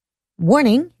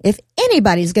Warning, if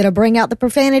anybody's going to bring out the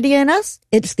profanity in us,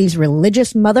 it's these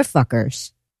religious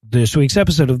motherfuckers. This week's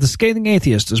episode of The Scathing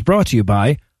Atheist is brought to you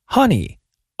by Honey,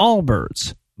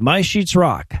 Allbirds, My Sheets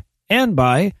Rock, and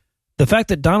by the fact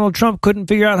that Donald Trump couldn't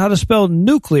figure out how to spell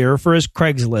nuclear for his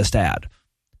Craigslist ad.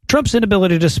 Trump's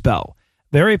inability to spell,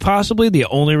 very possibly the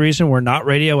only reason we're not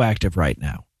radioactive right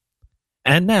now.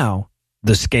 And now,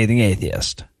 The Scathing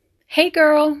Atheist. Hey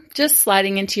girl, just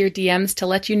sliding into your DMs to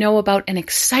let you know about an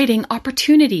exciting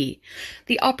opportunity.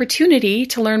 The opportunity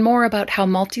to learn more about how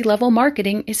multi-level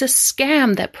marketing is a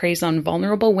scam that preys on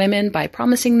vulnerable women by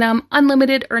promising them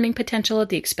unlimited earning potential at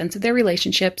the expense of their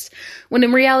relationships, when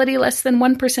in reality less than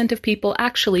 1% of people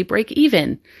actually break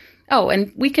even. Oh,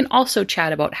 and we can also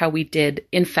chat about how we did,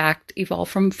 in fact, evolve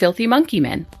from filthy monkey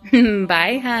men.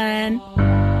 Bye, hun.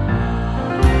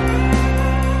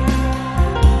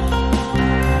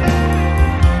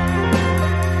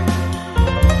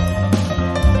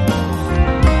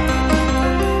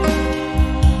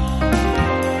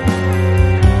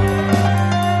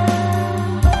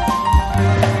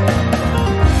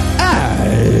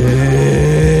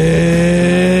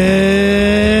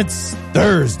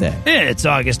 Thursday. It's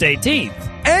August 18th.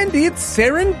 And it's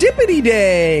Serendipity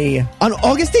Day. On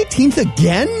August 18th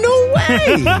again? No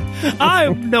way.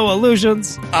 I'm No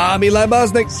Illusions. I'm Eli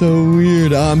Bosnick. So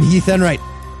weird. I'm Heath Enright.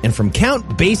 And from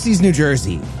Count Basie's, New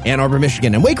Jersey, Ann Arbor,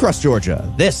 Michigan, and Waycross,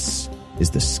 Georgia, this is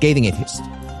The Scathing Atheist.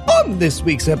 On this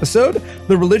week's episode,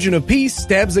 the Religion of Peace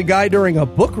stabs a guy during a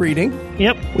book reading.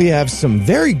 Yep. We have some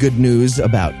very good news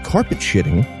about carpet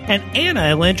shitting. And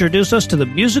Anna will introduce us to the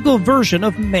musical version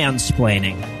of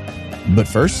mansplaining. But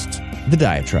first, the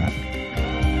diatribe.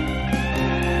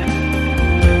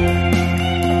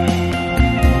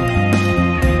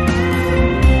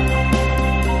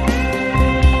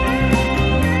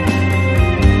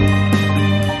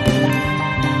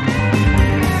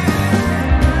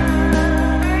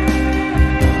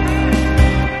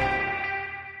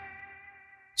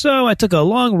 So I took a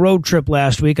long road trip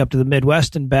last week up to the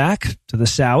Midwest and back to the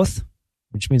South,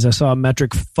 which means I saw a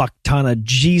metric fuck ton of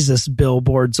Jesus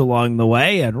billboards along the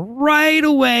way. And right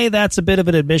away, that's a bit of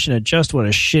an admission of just what a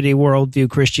shitty worldview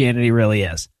Christianity really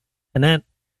is. And then,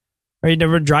 or you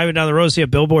never driving down the road, see a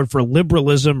billboard for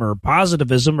liberalism or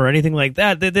positivism or anything like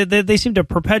that. They seem to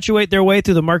perpetuate their way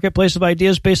through the marketplace of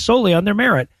ideas based solely on their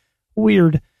merit.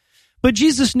 Weird. But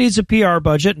Jesus needs a PR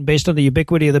budget, and based on the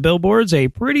ubiquity of the billboards, a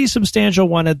pretty substantial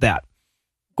one at that.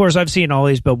 Of course, I've seen all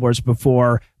these billboards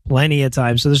before plenty of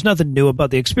times, so there's nothing new about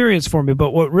the experience for me.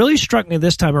 But what really struck me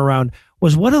this time around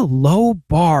was what a low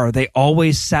bar they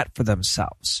always set for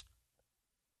themselves.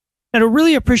 And I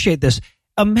really appreciate this.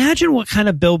 Imagine what kind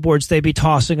of billboards they'd be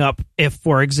tossing up if,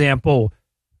 for example,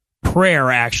 prayer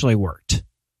actually worked.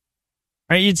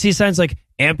 Right? You'd see signs like,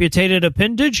 amputated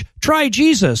appendage? Try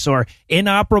Jesus. Or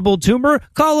inoperable tumor?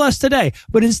 Call us today.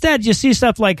 But instead, you see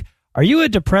stuff like, are you a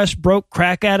depressed, broke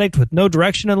crack addict with no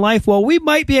direction in life? Well, we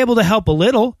might be able to help a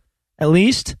little, at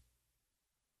least.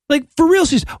 Like, for real,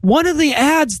 one of the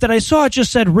ads that I saw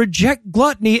just said, reject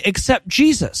gluttony, accept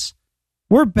Jesus.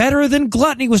 We're better than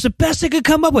gluttony was the best they could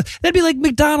come up with. That'd be like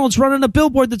McDonald's running a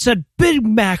billboard that said Big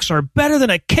Macs are better than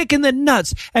a kick in the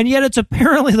nuts, and yet it's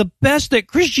apparently the best that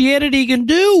Christianity can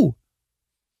do.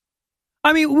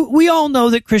 I mean, we all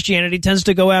know that Christianity tends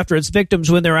to go after its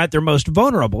victims when they're at their most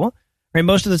vulnerable. Right?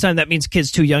 Most of the time, that means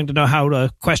kids too young to know how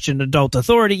to question adult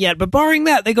authority yet. But barring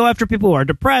that, they go after people who are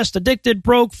depressed, addicted,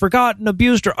 broke, forgotten,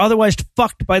 abused, or otherwise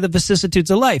fucked by the vicissitudes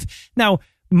of life. Now,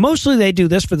 mostly they do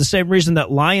this for the same reason that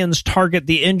lions target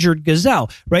the injured gazelle,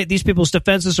 right? These people's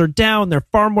defenses are down. They're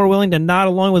far more willing to nod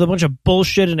along with a bunch of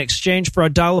bullshit in exchange for a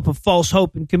dollop of false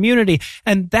hope and community.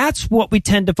 And that's what we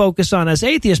tend to focus on as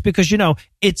atheists because, you know,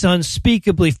 it's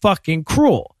unspeakably fucking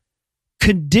cruel.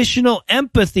 Conditional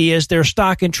empathy is their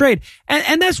stock in trade.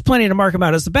 And that's plenty to mark them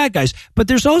out as the bad guys. But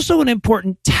there's also an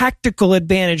important tactical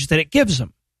advantage that it gives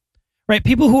them. Right?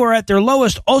 People who are at their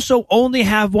lowest also only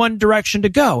have one direction to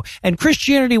go. And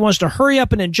Christianity wants to hurry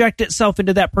up and inject itself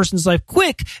into that person's life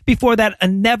quick before that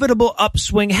inevitable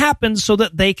upswing happens so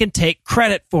that they can take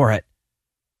credit for it.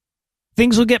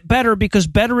 Things will get better because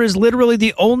better is literally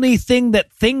the only thing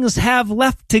that things have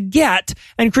left to get.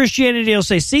 And Christianity will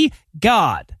say, see,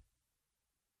 God.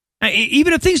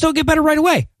 Even if things don't get better right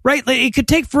away, right? It could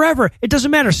take forever. It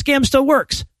doesn't matter. Scam still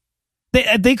works.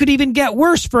 They could even get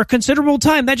worse for a considerable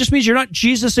time. That just means you're not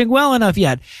Jesusing well enough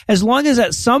yet. As long as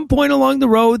at some point along the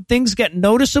road, things get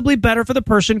noticeably better for the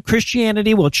person,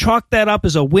 Christianity will chalk that up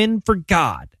as a win for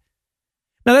God.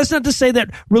 Now, that's not to say that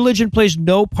religion plays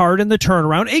no part in the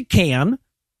turnaround. It can.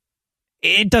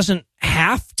 It doesn't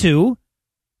have to,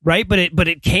 right? But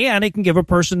it can. It can give a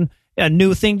person a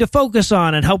new thing to focus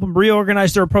on and help them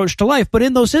reorganize their approach to life. But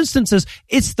in those instances,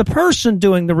 it's the person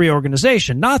doing the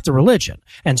reorganization, not the religion,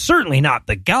 and certainly not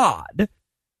the God.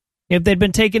 If they'd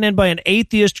been taken in by an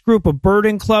atheist group, a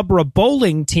birding club, or a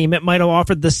bowling team, it might have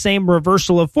offered the same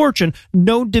reversal of fortune,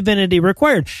 no divinity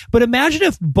required. But imagine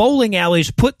if bowling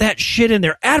alleys put that shit in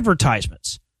their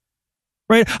advertisements.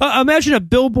 Right? Imagine a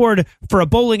billboard for a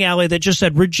bowling alley that just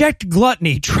said, reject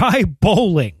gluttony, try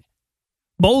bowling.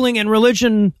 Bowling and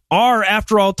religion are,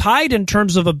 after all, tied in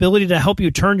terms of ability to help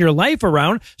you turn your life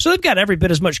around. So they've got every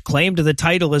bit as much claim to the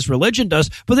title as religion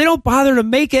does, but they don't bother to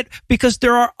make it because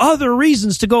there are other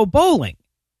reasons to go bowling.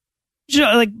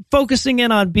 Like focusing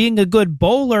in on being a good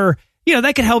bowler,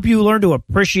 that can help you learn to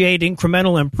appreciate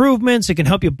incremental improvements. It can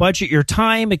help you budget your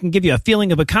time. It can give you a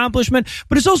feeling of accomplishment,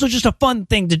 but it's also just a fun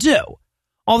thing to do.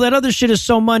 All that other shit is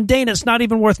so mundane, it's not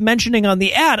even worth mentioning on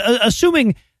the ad,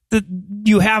 assuming that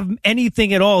you have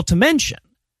anything at all to mention,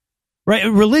 right?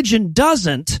 Religion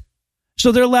doesn't.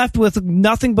 So they're left with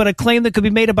nothing but a claim that could be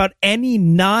made about any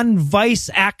non-vice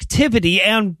activity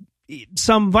and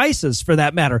some vices for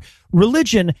that matter.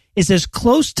 Religion is as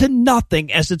close to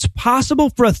nothing as it's possible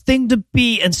for a thing to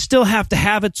be and still have to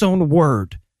have its own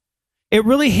word. It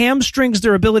really hamstrings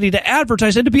their ability to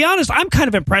advertise. And to be honest, I'm kind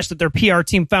of impressed that their PR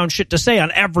team found shit to say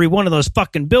on every one of those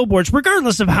fucking billboards,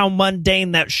 regardless of how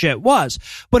mundane that shit was.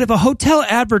 But if a hotel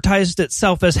advertised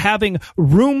itself as having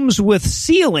rooms with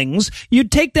ceilings,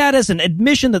 you'd take that as an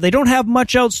admission that they don't have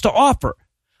much else to offer.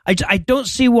 I don't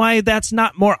see why that's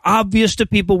not more obvious to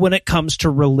people when it comes to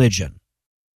religion.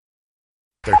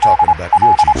 They're talking about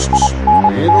your Jesus.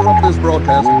 We interrupt this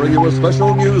broadcast and bring you a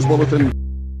special news bulletin.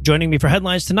 Joining me for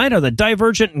headlines tonight are the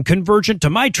divergent and convergent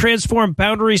to my transformed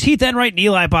boundaries, Heath Enright and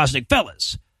Eli Bosnick.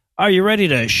 Fellas, are you ready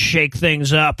to shake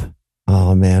things up?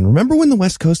 Oh, man. Remember when the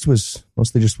West Coast was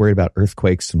mostly just worried about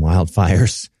earthquakes and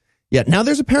wildfires? Yeah, now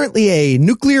there's apparently a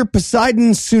nuclear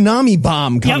Poseidon tsunami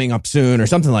bomb coming up soon or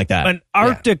something like that. An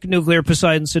Arctic nuclear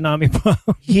Poseidon tsunami bomb.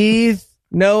 Heath,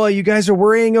 Noah, you guys are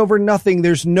worrying over nothing.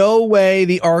 There's no way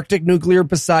the Arctic nuclear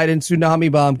Poseidon tsunami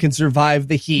bomb can survive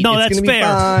the heat. No, it's that's gonna fair. Be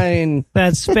fine.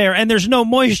 That's fair. And there's no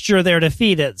moisture there to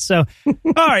feed it. So,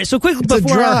 all right. So quickly It's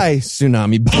before a dry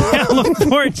tsunami bomb.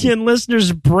 Californian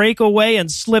listeners break away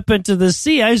and slip into the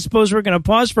sea, I suppose we're going to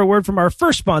pause for a word from our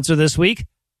first sponsor this week,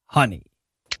 Honey.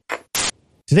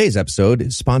 Today's episode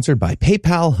is sponsored by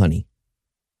PayPal Honey.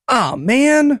 Oh,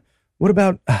 man. What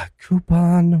about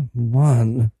Coupon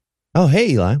One? Oh,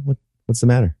 hey, Eli. What's the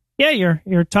matter? Yeah,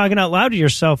 you're talking out loud to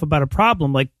yourself about a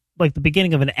problem like the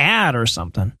beginning of an ad or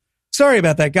something. Sorry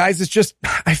about that, guys. It's just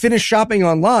I finished shopping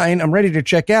online. I'm ready to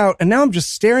check out. And now I'm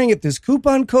just staring at this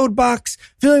coupon code box,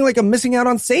 feeling like I'm missing out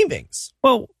on savings.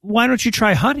 Well, why don't you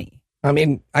try Honey? I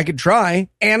mean, I could try.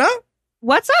 Anna?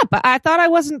 What's up? I thought I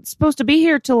wasn't supposed to be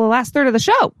here till the last third of the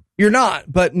show. You're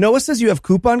not, but Noah says you have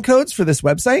coupon codes for this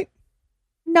website?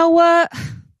 Noah,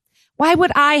 why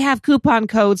would I have coupon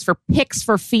codes for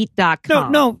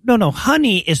picsforfeet.com? No.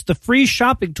 Honey is the free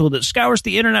shopping tool that scours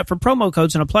the internet for promo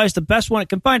codes and applies the best one it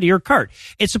can find to your cart.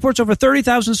 It supports over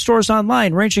 30,000 stores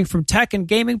online, ranging from tech and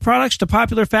gaming products to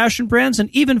popular fashion brands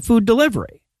and even food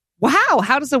delivery. Wow,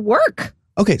 how does it work?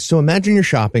 Okay, so imagine you're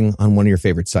shopping on one of your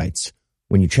favorite sites.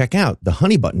 When you check out, the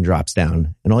Honey button drops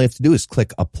down, and all you have to do is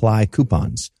click Apply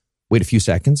Coupons. Wait a few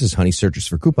seconds as Honey searches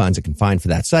for coupons it can find for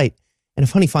that site, and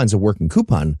if Honey finds a working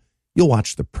coupon, you'll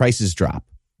watch the prices drop.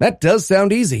 That does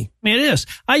sound easy. I mean, it is.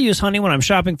 I use Honey when I'm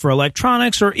shopping for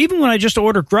electronics or even when I just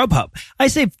order Grubhub. I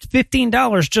saved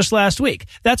 $15 just last week.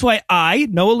 That's why I,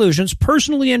 No Illusions,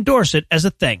 personally endorse it as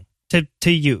a thing to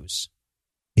use.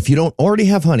 If you don't already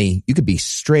have Honey, you could be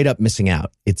straight up missing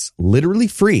out. It's literally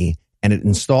free, and it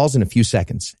installs in a few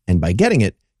seconds. And by getting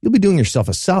it, you'll be doing yourself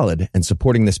a solid and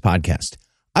supporting this podcast.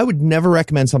 I would never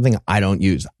recommend something I don't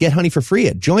use. Get Honey for free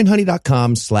at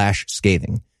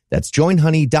joinhoney.com/scathing. That's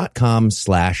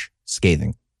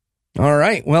joinhoney.com/scathing. All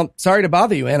right. Well, sorry to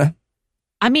bother you, Anna.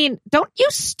 I mean, don't you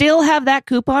still have that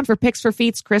coupon for Pics for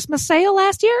Feet's Christmas sale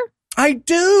last year? I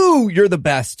do. You're the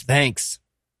best. Thanks.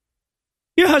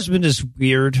 Your husband is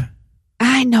weird.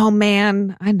 I know,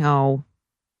 man. I know.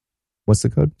 What's the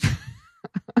code?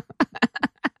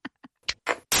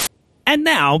 And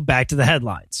now, back to the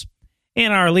headlines.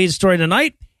 In our lead story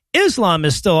tonight, Islam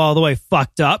is still all the way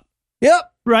fucked up. Yep.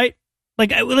 Right?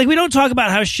 Like we don't talk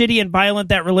about how shitty and violent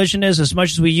that religion is as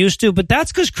much as we used to, but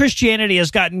that's because Christianity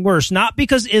has gotten worse, not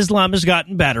because Islam has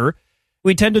gotten better.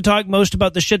 We tend to talk most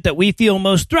about the shit that we feel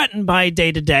most threatened by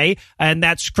day to day, and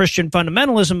that's Christian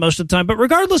fundamentalism most of the time. But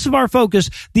regardless of our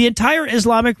focus, the entire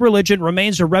Islamic religion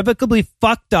remains irrevocably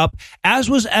fucked up, as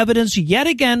was evidenced yet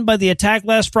again by the attack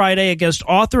last Friday against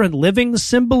author and living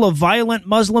symbol of violent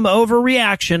Muslim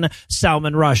overreaction,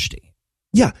 Salman Rushdie.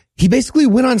 Yeah, he basically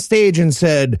went on stage and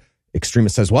said,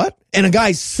 "Extremist says what?" And a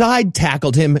guy side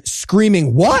tackled him,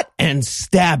 screaming, "What?" and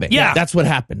stabbing. Yeah. That's what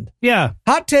happened. Yeah.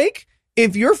 Hot take.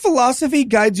 If your philosophy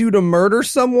guides you to murder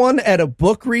someone at a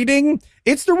book reading,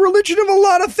 it's the religion of a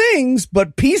lot of things,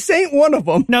 but peace ain't one of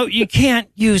them. No, you can't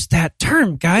use that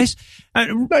term, guys.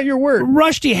 Not your word.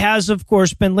 Rushdie has, of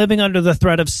course, been living under the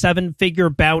threat of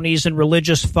 7-figure bounties and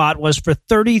religious fatwas for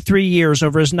 33 years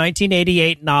over his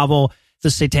 1988 novel,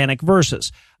 The Satanic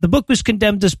Verses. The book was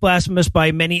condemned as blasphemous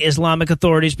by many Islamic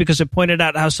authorities because it pointed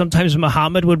out how sometimes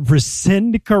Muhammad would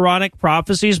rescind Quranic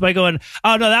prophecies by going,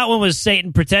 "Oh, no, that one was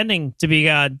Satan pretending to be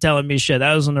God telling me shit.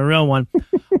 That wasn't a real one."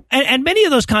 And many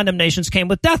of those condemnations came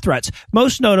with death threats,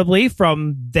 most notably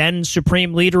from then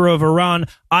Supreme Leader of Iran,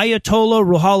 Ayatollah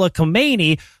Ruhollah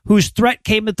Khomeini, whose threat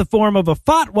came in the form of a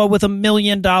fatwa with $1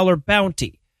 million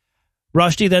bounty.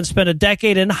 Rushdie then spent a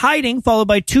decade in hiding, followed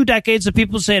by 2 decades of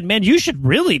people saying, "Man, you should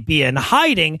really be in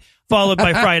hiding," followed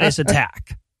by Friday's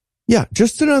attack. Yeah,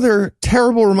 just another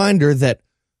terrible reminder that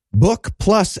book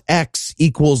plus X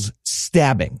equals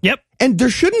stabbing. Yep. And there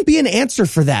shouldn't be an answer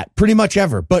for that pretty much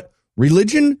ever, but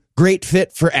religion, great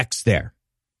fit for X there.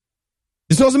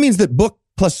 This also means that book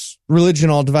plus religion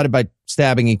all divided by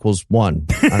stabbing equals 1.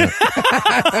 I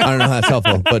don't know how that's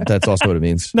helpful, but that's also what it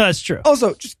means. No, that's true.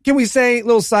 Also, just, can we say,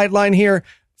 little sideline here,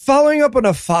 following up on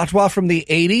a fatwa from the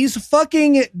 80s,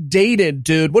 fucking dated,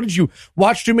 dude. What did you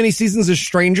watch too many seasons of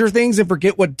Stranger Things and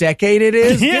forget what decade it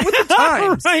is? Yeah, Get with the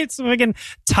times. right. So fucking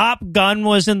Top Gun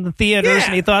was in the theaters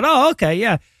and he thought, "Oh, okay,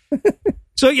 yeah."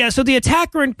 So the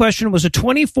attacker in question was a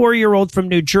 24-year-old from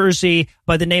New Jersey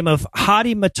by the name of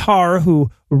Hadi Matar,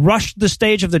 who rushed the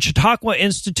stage of the Chautauqua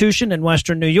Institution in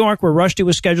Western New York, where Rushdie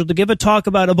was scheduled to give a talk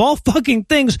about, of all fucking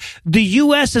things, the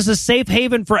U.S. as a safe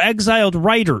haven for exiled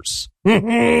writers.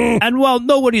 And while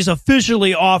nobody's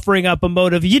officially offering up a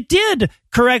motive, you did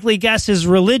correctly guess his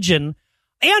religion.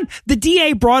 And the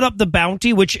DA brought up the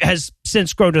bounty, which has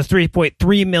since grown to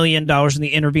 $3.3 million in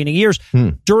the intervening years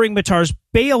during Matar's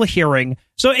bail hearing.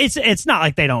 So it's not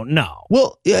like they don't know.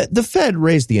 Well, the Fed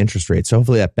raised the interest rate, so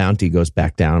hopefully that bounty goes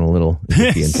back down a little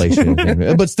with the inflation.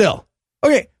 But still.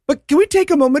 Okay, but can we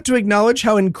take a moment to acknowledge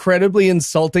how incredibly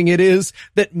insulting it is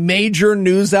that major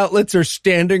news outlets are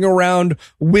standing around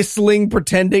whistling,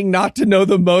 pretending not to know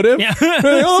the motive? Yeah.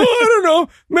 I don't know.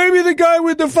 Maybe the guy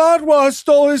with the fatwa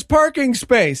stole his parking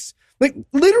space. Like,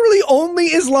 literally only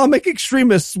Islamic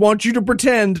extremists want you to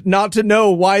pretend not to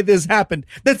know why this happened.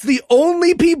 That's the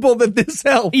only people that this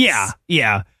helps.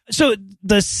 Yeah. So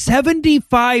the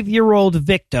 75-year-old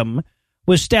victim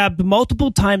was stabbed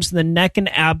multiple times in the neck and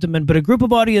abdomen, but a group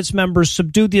of audience members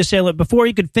subdued the assailant before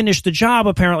he could finish the job,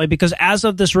 apparently, because as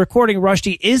of this recording,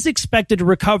 Rushdie is expected to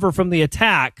recover from the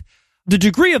attack. The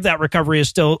degree of that recovery is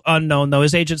still unknown, though.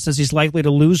 His agent says he's likely to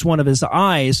lose one of his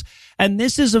eyes. And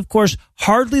this is, of course,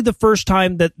 hardly the first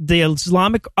time that the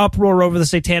Islamic uproar over the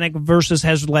Satanic Verses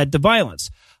has led to violence.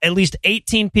 At least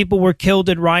 18 people were killed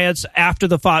in riots after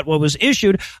the fatwa was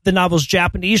issued. The novel's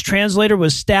Japanese translator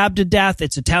was stabbed to death.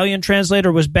 Its Italian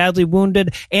translator was badly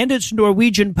wounded. And its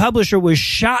Norwegian publisher was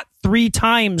shot 3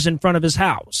 times in front of his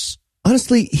house.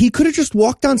 Honestly, he could have just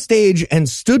walked on stage and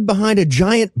stood behind a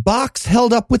giant box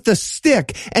held up with a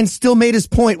stick and still made his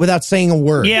point without saying a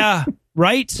word. Yeah,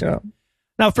 right? Yeah.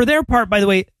 Now, for their part, by the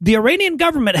way, the Iranian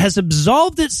government has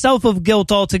absolved itself of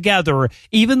guilt altogether,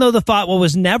 even though the fatwa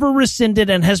was never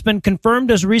rescinded and has been confirmed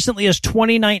as recently as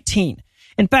 2019.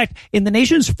 In fact, in the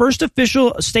nation's first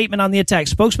official statement on the attack,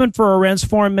 spokesman for Iran's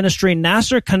foreign ministry,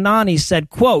 Nasser Kanani, said,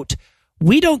 quote,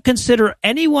 "We don't consider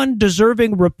anyone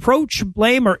deserving reproach,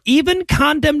 blame, or even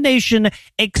condemnation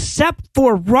except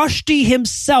for Rushdie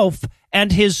himself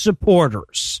and his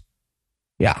supporters."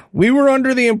 Yeah, we were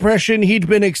under the impression he'd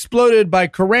been exploded by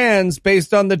Korans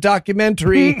based on the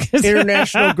documentary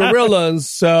International Gorillas,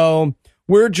 so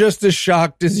we're just as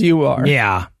shocked as you are.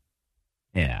 Yeah.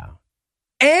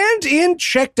 And in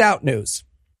checked out news,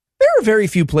 there are very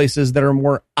few places that are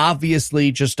more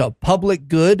obviously just a public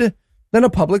good than a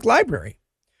public library.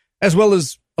 As well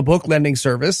as a book lending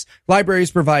service, libraries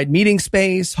provide meeting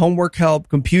space, homework help,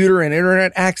 computer and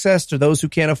internet access to those who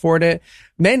can't afford it.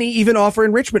 Many even offer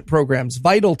enrichment programs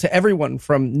vital to everyone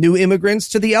from new immigrants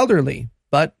to the elderly.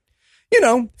 But,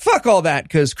 fuck all that,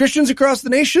 because Christians across the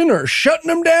nation are shutting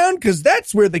them down because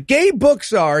that's where the gay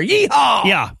books are. Yeehaw!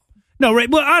 Yeah. No, right.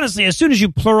 Well, honestly, as soon as you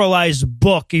pluralize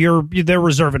book, they're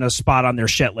reserving a spot on their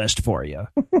shit list for you.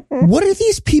 What are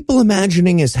these people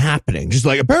imagining is happening? Just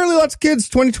like, apparently lots of kids,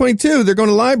 2022, they're going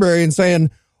to the library and saying,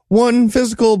 one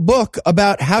physical book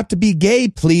about how to be gay,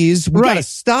 please. We got to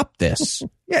stop this.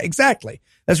 Yeah, exactly.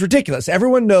 That's ridiculous.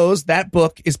 Everyone knows that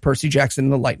book is Percy Jackson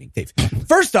and the Lightning Thief.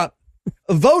 First up,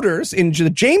 voters in the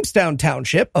Jamestown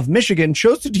Township of Michigan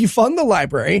chose to defund the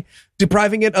library,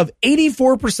 depriving it of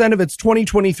 84% of its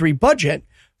 2023 budget,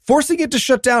 forcing it to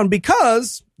shut down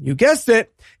because, you guessed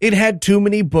it, it had too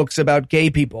many books about gay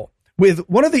people. With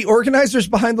one of the organizers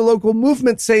behind the local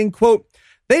movement saying, quote,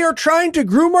 "They are trying to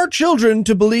groom our children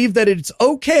to believe that it's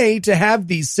okay to have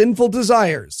these sinful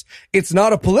desires. It's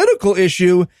not a political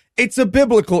issue. It's a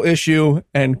biblical issue,"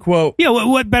 end quote. Yeah,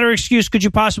 what better excuse could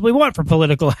you possibly want for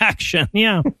political action?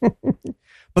 Yeah.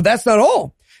 But that's not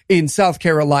all. In South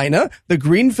Carolina, the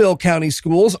Greenville County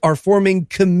schools are forming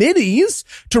committees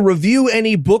to review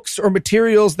any books or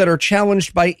materials that are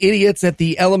challenged by idiots at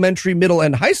the elementary, middle,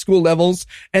 and high school levels.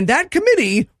 And that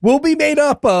committee will be made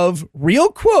up of, real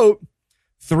quote,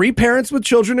 3 parents with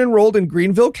children enrolled in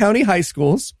Greenville County high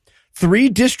schools, 3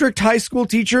 district high school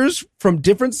teachers from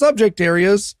different subject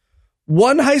areas,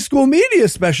 1 high school media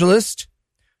specialist,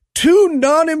 2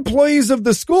 non-employees of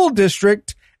the school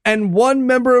district, and 1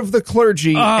 member of the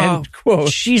clergy, end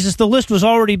quote. Jesus, the list was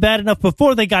already bad enough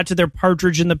before they got to their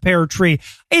partridge in the pear tree.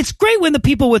 It's great when the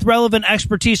people with relevant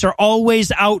expertise are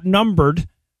always outnumbered,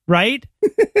 right?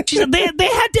 Jeez, they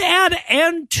had to add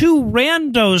and 2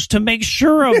 randos to make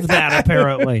sure of that,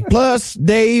 apparently. Plus,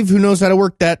 Dave, who knows how to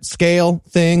work that scale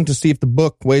thing to see if the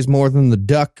book weighs more than the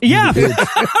duck. Yeah,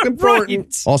 Important.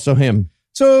 right. Also him.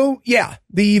 So, yeah,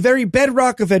 the very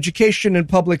bedrock of education and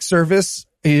public service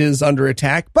is under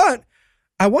attack. But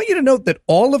I want you to note that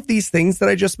all of these things that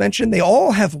I just mentioned, they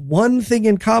all have one thing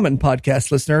in common, podcast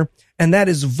listener, and that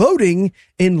is voting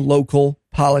in local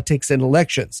politics and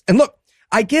elections. And look,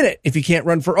 I get it if you can't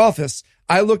run for office.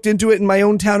 I looked into it in my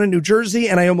own town in New Jersey,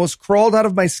 and I almost crawled out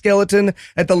of my skeleton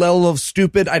at the level of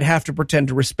stupid I'd have to pretend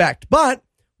to respect. But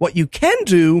what you can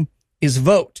do is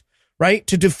vote. Right?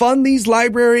 To defund these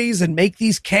libraries and make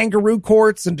these kangaroo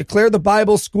courts and declare the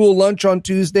Bible school lunch on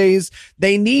Tuesdays,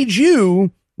 they need you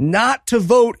not to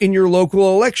vote in your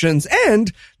local elections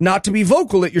and not to be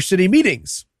vocal at your city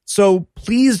meetings. So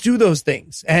please do those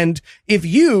things. And if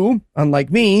you,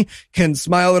 unlike me, can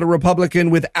smile at a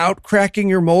Republican without cracking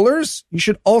your molars, you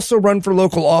should also run for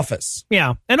local office.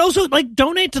 Yeah. And also,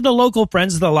 donate to the local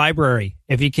Friends of the Library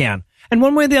if you can. And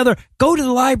one way or the other, go to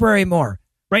the library more.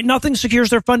 Right? Nothing secures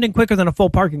their funding quicker than a full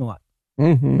parking lot.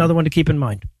 Mm-hmm. Another one to keep in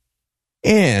mind.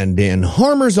 And in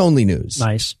Harmer's Only news.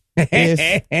 Nice.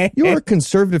 If you're a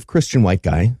conservative Christian white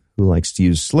guy who likes to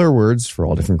use slur words for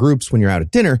all different groups when you're out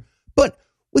at dinner, but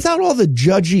without all the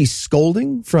judgy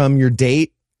scolding from your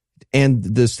date and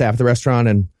the staff at the restaurant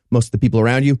and most of the people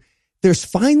around you, there's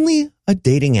finally a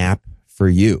dating app for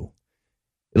you.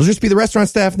 It'll just be the restaurant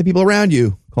staff and the people around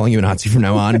you calling you a Nazi from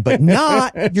now on, but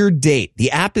not your date.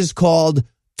 The app is called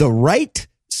The Right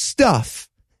Stuff.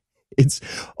 It's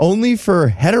only for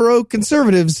hetero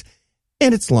conservatives,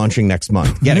 and it's launching next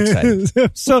month. Get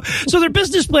excited. So their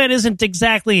business plan isn't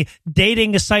exactly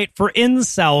dating a site for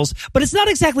incels, but it's not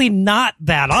exactly not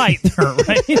that either,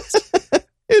 right?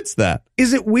 It's that.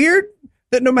 Is it weird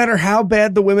that no matter how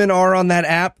bad the women are on that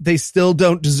app, they still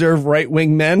don't deserve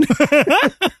right-wing men?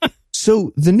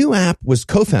 So the new app was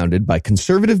co-founded by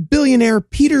conservative billionaire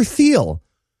Peter Thiel,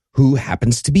 who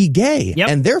happens to be gay,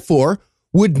 and therefore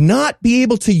would not be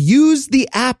able to use the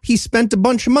app he spent a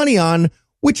bunch of money on,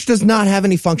 which does not have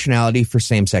any functionality for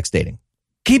same-sex dating.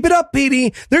 Keep it up,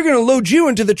 Petey. They're going to load you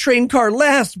into the train car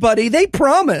last, buddy. They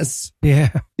promise. Yeah.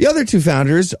 The other 2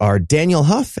 founders are Daniel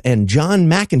Huff and John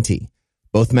McEntee,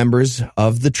 both members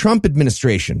of the Trump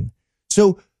administration.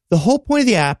 So the whole point of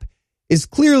the app is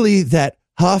clearly that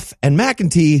Huff and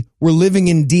McEntee were living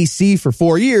in D.C. for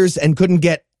 4 years and couldn't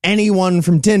get anyone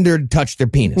from Tinder to touch their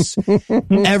penis.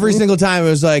 Every single time it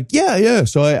was like, yeah.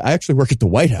 So I actually work at the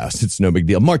White House. It's no big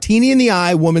deal. Martini in the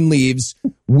eye, woman leaves,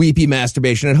 weepy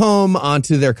masturbation at home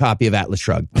onto their copy of Atlas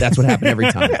Shrugged. That's what happened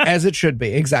every time. As it should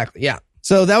be. Exactly. Yeah.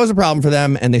 So that was a problem for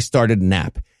them, and they started an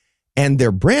app. And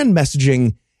their brand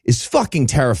messaging is fucking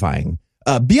terrifying.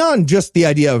 Beyond just the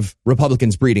idea of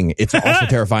Republicans breeding, it's also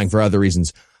terrifying for other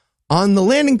reasons. On the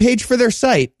landing page for their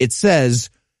site, it says,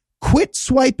 quit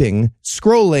swiping,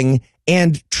 scrolling,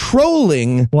 and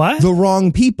trolling the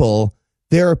wrong people.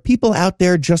 There are people out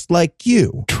there just like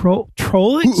you.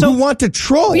 Trolling? Who want to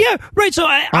troll. Yeah, right. So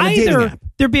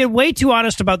they're being way too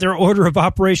honest about their order of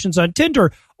operations on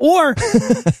Tinder, or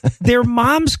their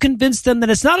moms convinced them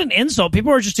that it's not an insult.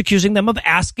 People are just accusing them of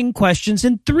asking questions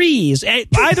in threes.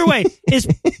 Either way, it's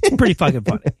pretty fucking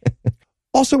funny.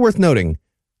 Also worth noting,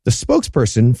 the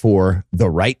spokesperson for The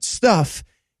Right Stuff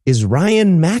is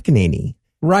Ryan McEnany.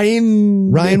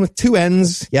 Ryan with two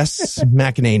N's. Yes,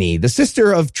 McEnany, the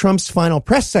sister of Trump's final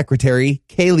press secretary,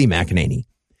 Kayleigh McEnany.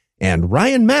 And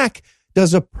Ryan Mac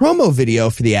does a promo video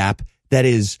for the app that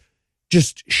is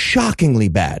just shockingly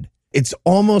bad. It's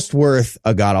almost worth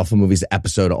a God Awful Movies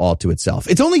episode all to itself.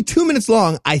 It's only 2 minutes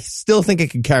long. I still think it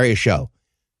could carry a show.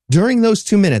 During those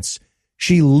 2 minutes,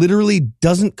 she literally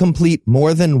doesn't complete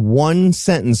more than one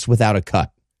sentence without a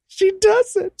cut. She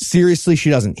doesn't. Seriously, she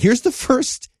doesn't. Here's the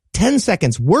first 10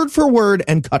 seconds, word for word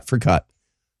and cut for cut.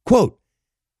 Quote,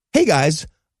 "Hey guys,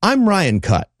 I'm Ryan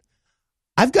Cut.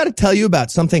 I've got to tell you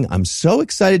about something I'm so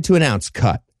excited to announce,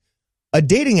 Cut. A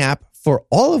dating app for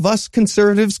all of us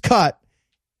conservatives, Cut.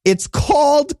 It's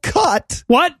called Cut.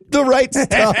 What? The Right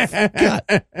Stuff,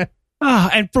 Cut."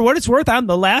 And for what it's worth, I'm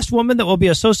the last woman that will be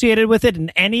associated with it in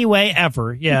any way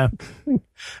ever. Yeah.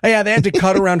 Yeah, they had to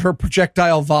cut around her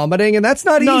projectile vomiting, and that's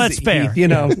not easy. No, that's fair. You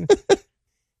know.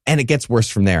 And it gets worse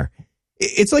from there.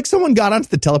 It's like someone got onto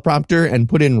the teleprompter and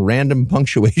put in random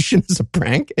punctuation as a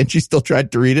prank, and she still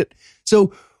tried to read it.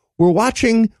 So we're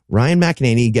watching Ryan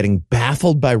McEnany getting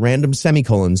baffled by random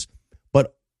semicolons,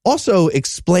 but also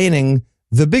explaining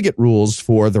the bigot rules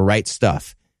for The Right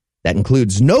Stuff. That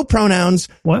includes no pronouns.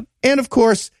 What? And of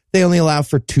course, they only allow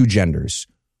for 2 genders.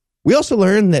 We also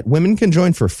learn that women can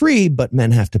join for free, but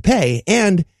men have to pay,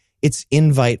 and it's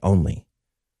invite only.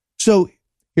 So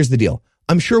here's the deal.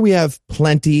 I'm sure we have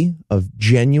plenty of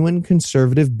genuine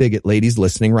conservative bigot ladies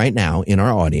listening right now in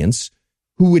our audience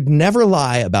who would never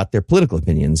lie about their political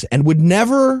opinions and would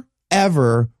never,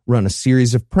 ever run a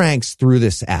series of pranks through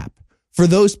this app. For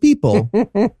those people,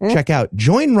 check out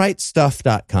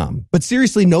joinrightstuff.com. But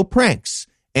seriously, no pranks,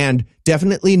 and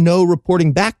definitely no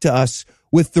reporting back to us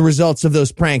with the results of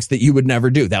those pranks that you would never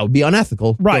do. That would be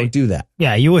unethical. Right. Don't do that.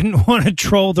 Yeah, you wouldn't want to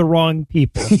troll the wrong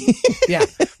people. Yeah.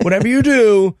 Whatever you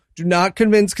do not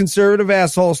convince conservative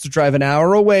assholes to drive an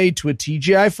hour away to a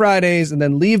TGI Fridays and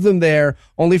then leave them there,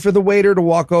 only for the waiter to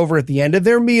walk over at the end of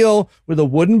their meal with a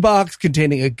wooden box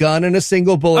containing a gun and a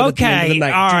single bullet at the end of the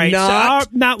night. All right.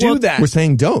 Do not do that. We're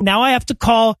saying don't. Now I have to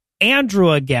call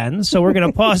Andrew again, so we're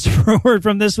going to pause for a word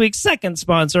from this week's second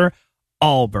sponsor,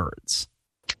 Allbirds.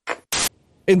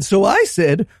 And so I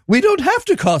said, we don't have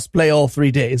to cosplay all 3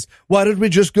 days. Why don't we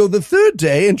just go the 3rd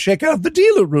day and check out the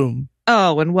dealer room?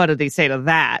 Oh, and what did he say to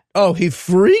that? Oh, he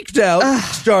freaked out,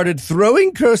 started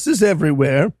throwing curses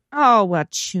everywhere. Oh,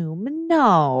 what chum?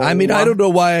 No. I mean, I don't know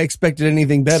why I expected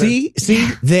anything better. See,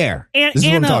 there. This is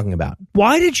what I'm talking about.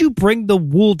 Why did you bring the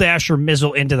Wool Dasher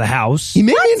Mizzle into the house? He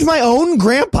made me into my own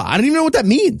grandpa. I don't even know what that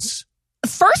means.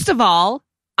 First of all,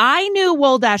 I knew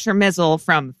Wool Dasher Mizzle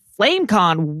from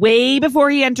FlameCon way before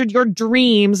he entered your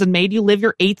dreams and made you live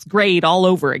your 8th grade all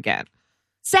over again.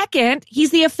 Second, he's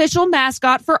the official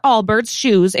mascot for Allbirds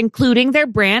shoes, including their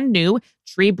brand new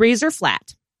Tree Breezer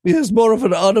Flat. It's more of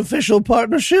an unofficial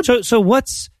partnership. So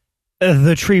what's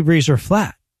the Tree Breezer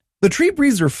Flat? The Tree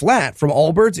Breezer Flat from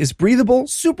Allbirds is breathable,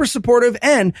 super supportive,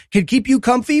 and can keep you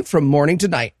comfy from morning to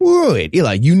night. Wait,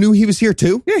 Eli, you knew he was here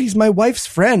too? Yeah, he's my wife's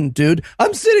friend, dude.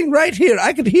 I'm sitting right here.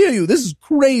 I could hear you. This is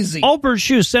crazy. Allbirds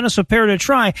shoes sent us a pair to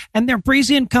try, and they're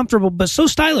breezy and comfortable, but so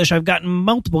stylish I've gotten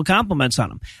multiple compliments on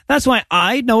them. That's why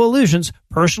I, No Illusions,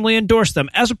 personally endorse them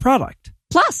as a product.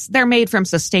 Plus, they're made from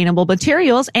sustainable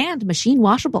materials and machine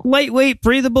washable. Lightweight,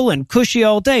 breathable, and cushy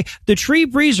all day, the Tree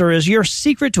Breezer is your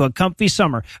secret to a comfy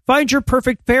summer. Find your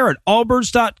perfect pair at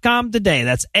allbirds.com today.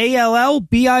 That's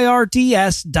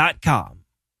ALLBIRDS.com.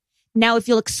 Now, if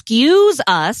you'll excuse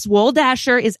us, Wool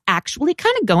Dasher is actually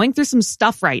kind of going through some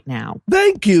stuff right now.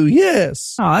 Thank you,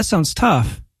 yes. Oh, that sounds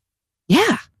tough.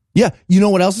 Yeah. Yeah, you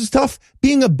know what else is tough?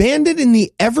 Being abandoned in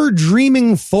the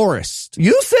ever-dreaming forest.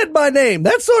 You said my name.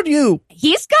 That's on you.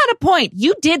 He's got a point.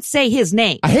 You did say his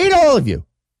name. I hate all of you.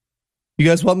 You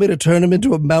guys want me to turn him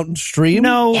into a mountain stream?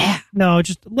 No,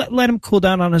 just let him cool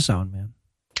down on his own, man.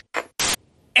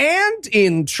 And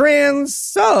in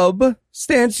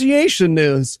transubstantiation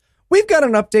news, we've got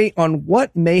an update on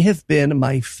what may have been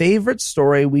my favorite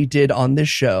story we did on this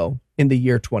show in the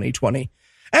year 2020.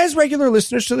 As regular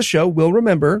listeners to the show will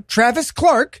remember, Travis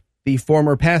Clark, the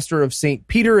former pastor of St.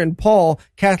 Peter and Paul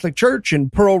Catholic Church in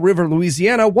Pearl River,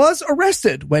 Louisiana, was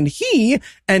arrested when he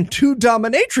and 2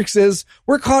 dominatrixes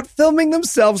were caught filming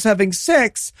themselves having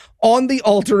sex on the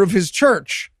altar of his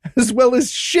church, as well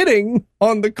as shitting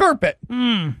on the carpet.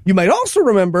 You might also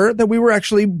remember that we were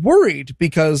actually worried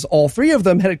because all 3 of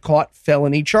them had caught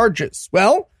felony charges.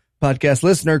 Well, podcast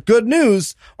listener, good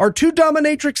news. Our 2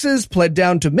 dominatrixes pled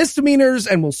down to misdemeanors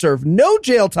and will serve no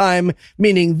jail time,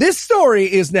 meaning this story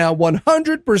is now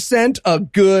 100% a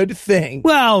good thing.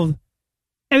 Well,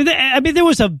 I mean, there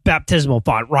was a baptismal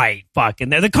font, right? Fucking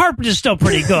there. The carpet is still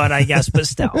pretty good, I guess, but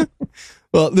still.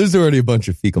 Well, there's already a bunch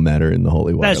of fecal matter in the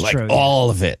holy water. That's true. All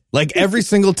of it. Like every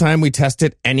single time we test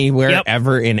it anywhere,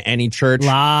 ever, in any church.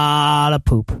 Lot of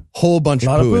poop. Whole bunch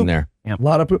of poo in there. A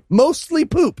lot of poop. Mostly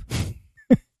poop.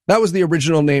 That was the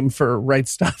original name for Right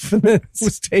Stuff, and it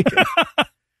was taken.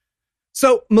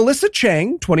 So, Melissa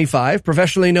Chang, 25,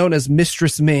 professionally known as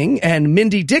Mistress Ming, and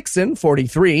Mindy Dixon,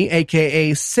 43,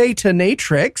 aka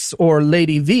Satanatrix, or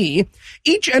Lady V,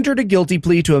 each entered a guilty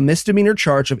plea to a misdemeanor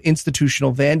charge of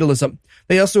institutional vandalism.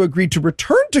 They also agreed to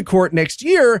return to court next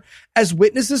year as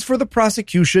witnesses for the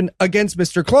prosecution against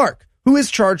Mr. Clark, who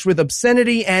is charged with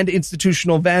obscenity and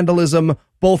institutional vandalism,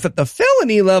 both at the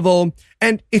felony level,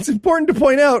 and it's important to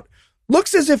point out,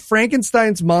 looks as if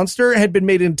Frankenstein's monster had been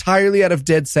made entirely out of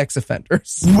dead sex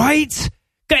offenders. Right?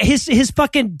 His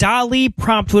fucking Dali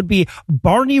prompt would be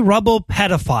Barney Rubble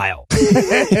pedophile.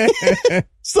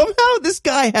 Somehow this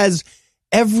guy has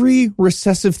every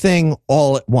recessive thing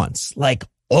all at once. Like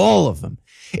all of them.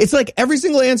 It's like every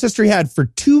single ancestor he had for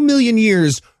 2 million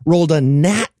years rolled a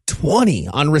nat 20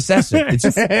 on recessive.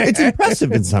 It's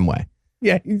impressive in some way.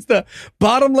 Yeah, he's the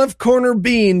bottom left corner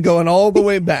bean going all the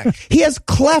way back. He has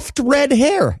cleft red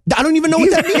hair. I don't even know what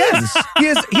that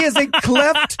means. He has a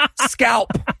cleft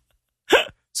scalp.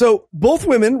 So both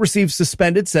women received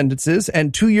suspended sentences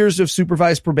and 2 years of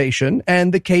supervised probation.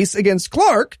 And the case against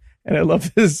Clark, and I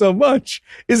love this so much,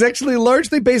 is actually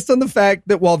largely based on the fact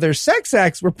that while their sex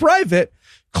acts were private,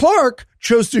 Clark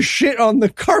chose to shit on the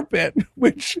carpet,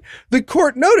 which the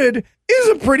court noted is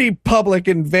a pretty public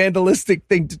and vandalistic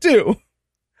thing to do.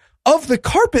 Of the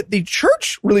carpet, the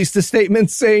church released a statement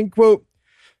saying, quote,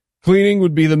 cleaning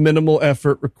would be the minimal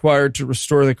effort required to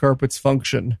restore the carpet's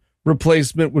function.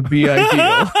 Replacement would be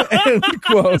ideal. End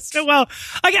quote. Well,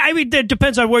 I mean, it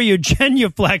depends on where you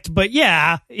genuflect, but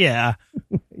yeah. Yeah.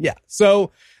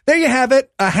 So there you have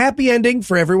it. A happy ending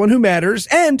for everyone who matters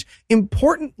and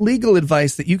important legal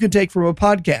advice that you can take from a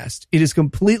podcast. It is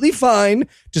completely fine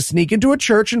to sneak into a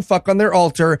church and fuck on their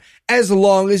altar as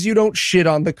long as you don't shit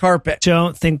on the carpet.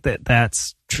 Don't think that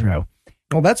that's true.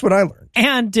 Well, that's what I learned.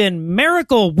 And in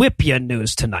Miracle Whip Ya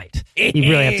news tonight, you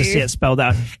really have to see it spelled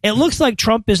out. It looks like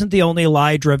Trump isn't the only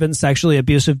lie-driven, sexually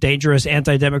abusive, dangerous,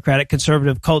 anti-democratic,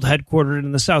 conservative cult headquartered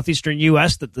in the southeastern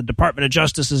U.S. that the Department of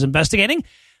Justice is investigating.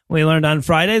 We learned on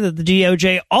Friday that the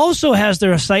DOJ also has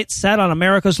their sights set on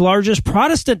America's largest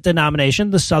Protestant denomination,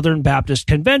 the Southern Baptist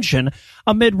Convention,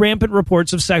 amid rampant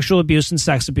reports of sexual abuse and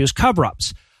sex abuse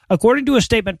cover-ups. According to a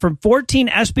statement from 14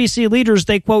 SBC leaders,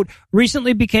 they, quote,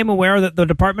 recently became aware that the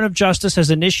Department of Justice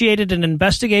has initiated an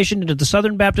investigation into the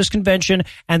Southern Baptist Convention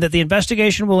and that the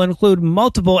investigation will include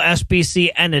multiple SBC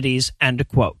entities, end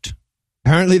quote.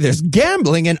 Apparently there's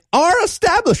gambling in our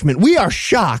establishment. We are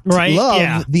shocked. Right?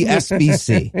 Love the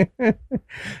SBC.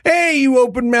 Hey, you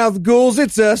open-mouthed ghouls,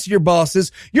 it's us, your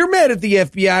bosses. You're mad at the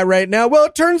FBI right now. Well,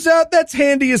 it turns out that's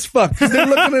handy as fuck because they're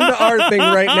looking into our thing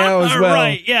right now as well.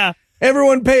 Right, yeah.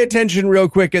 Everyone pay attention real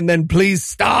quick and then please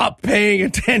stop paying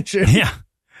attention. Yeah.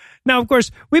 Now, of course,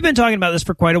 we've been talking about this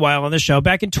for quite a while on the show.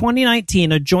 Back in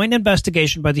 2019, a joint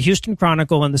investigation by the Houston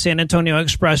Chronicle and the San Antonio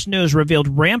Express News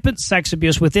revealed rampant sex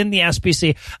abuse within the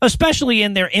SBC, especially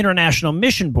in their International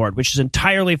Mission Board, which is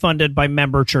entirely funded by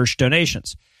member church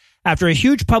donations. After a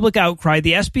huge public outcry,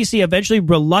 the SBC eventually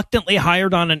reluctantly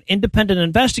hired on an independent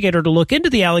investigator to look into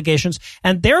the allegations,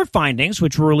 and their findings,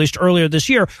 which were released earlier this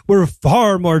year, were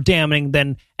far more damning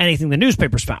than anything the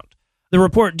newspapers found. The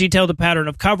report detailed a pattern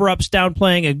of cover-ups,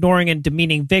 downplaying, ignoring, and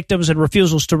demeaning victims, and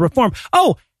refusals to reform.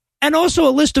 Oh, and also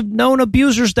a list of known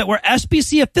abusers that were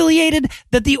SBC affiliated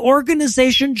that the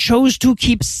organization chose to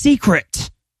keep secret.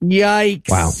 Yikes.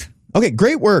 Wow. Okay,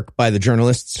 great work by the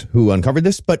journalists who uncovered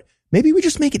this, but maybe we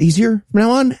just make it easier from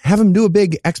now on. Have them do a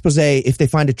big expose if they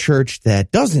find a church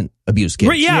that doesn't abuse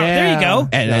kids. Yeah, there you go.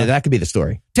 And that could be the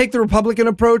story. Take the Republican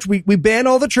approach. We ban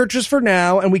all the churches for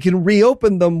now, and we can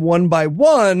reopen them one by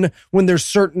one when they're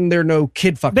certain there are no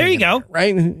kid fucking. There you go. There,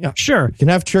 right? Yeah. Sure. You can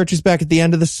have churches back at the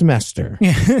end of the semester.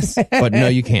 Yes. But no,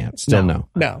 you can't. Still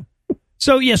no.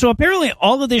 So apparently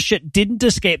all of this shit didn't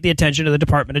escape the attention of the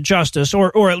Department of Justice,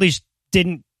 or at least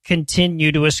didn't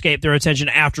continue to escape their attention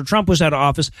after Trump was out of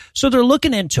office. So they're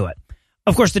looking into it.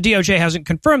 Of course, the DOJ hasn't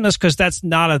confirmed this because that's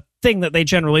not a thing that they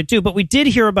generally do. But we did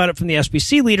hear about it from the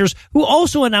SBC leaders, who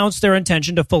also announced their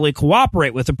intention to fully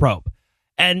cooperate with the probe.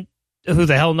 And who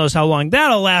the hell knows how long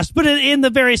that'll last. But in the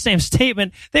very same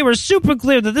statement, they were super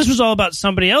clear that this was all about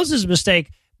somebody else's mistake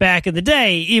back in the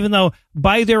day, even though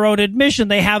by their own admission,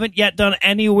 they haven't yet done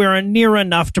anywhere near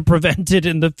enough to prevent it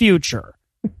in the future.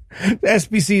 The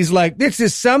SBC's like, this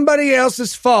is somebody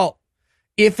else's fault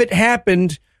if it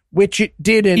happened, which it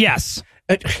didn't. Yes.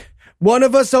 One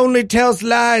of us only tells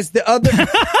lies. The other...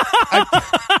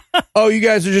 oh, you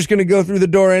guys are just going to go through the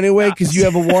door anyway because you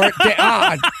have a warrant?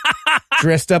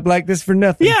 Dressed up like this for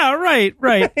nothing. Yeah,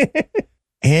 right.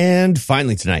 And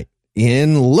finally tonight,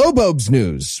 in Lobob's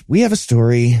news, we have a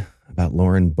story about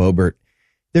Lauren Boebert.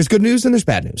 There's good news and there's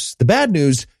bad news. The bad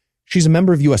news, she's a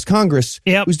member of U.S. Congress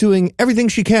who's doing everything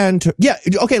she can to... Yeah,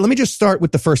 okay, let me just start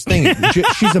with the first thing.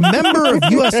 She's a member of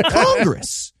U.S.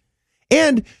 Congress.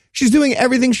 And she's doing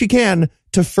everything she can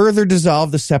to further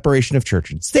dissolve the separation of church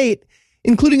and state,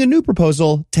 including a new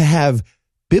proposal to have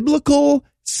biblical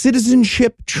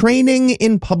citizenship training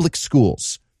in public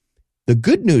schools. The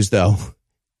good news, though,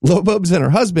 Lobobs and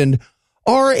her husband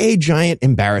are a giant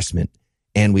embarrassment,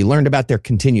 and we learned about their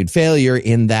continued failure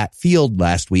in that field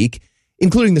last week,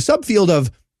 including the subfield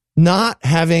of not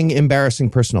having embarrassing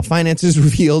personal finances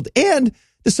revealed and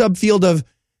the subfield of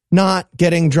not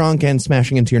getting drunk and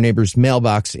smashing into your neighbor's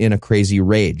mailbox in a crazy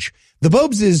rage. The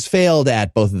Bobeses failed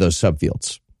at both of those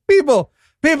subfields. People,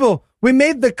 we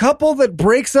made the couple that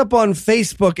breaks up on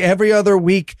Facebook every other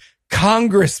week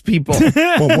Congress people.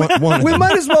 Well, we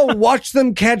might as well watch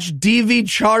them catch DV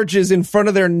charges in front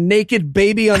of their naked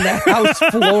baby on the House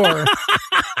floor.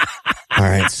 All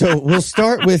right, so we'll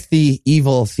start with the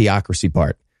evil theocracy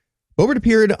part. Boebert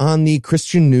appeared on the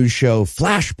Christian news show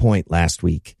Flashpoint last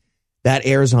week. That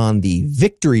airs on the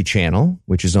Victory Channel,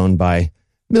 which is owned by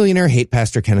millionaire hate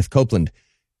pastor Kenneth Copeland.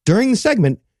 During the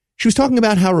segment, she was talking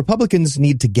about how Republicans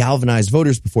need to galvanize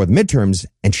voters before the midterms,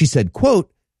 and she said,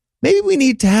 quote, maybe we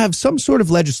need to have some sort of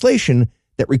legislation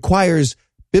that requires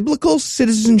biblical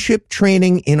citizenship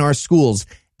training in our schools,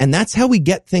 and that's how we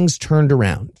get things turned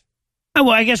around. Oh,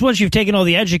 well, I guess once you've taken all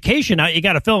the education out, you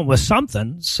got to fill them with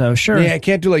something, so sure. Yeah, I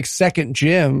can't do like second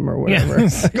gym or whatever.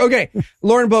 Yeah. Okay,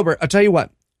 Lauren Boebert, I'll tell you what.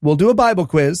 We'll do a Bible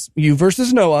quiz, you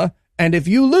versus Noah, and if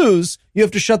you lose, you have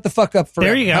to shut the fuck up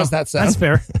forever. There you go. How's that sound? That's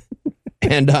fair.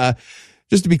 And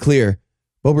just to be clear,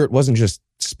 Boebert wasn't just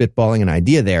spitballing an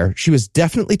idea there. She was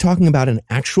definitely talking about an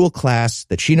actual class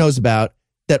that she knows about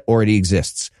that already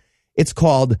exists. It's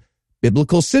called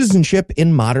Biblical Citizenship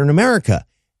in Modern America,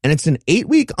 and it's an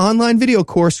 8-week online video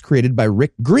course created by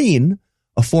Rick Green,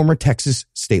 a former Texas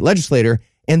state legislator,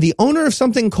 and the owner of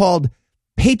something called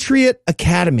Patriot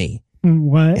Academy.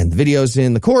 What? And the videos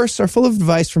in the course are full of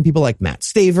advice from people like Matt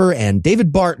Staver and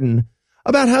David Barton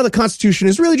about how the Constitution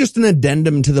is really just an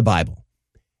addendum to the Bible.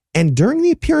 And during the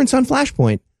appearance on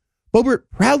Flashpoint, Boebert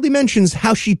proudly mentions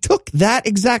how she took that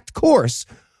exact course,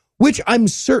 which I'm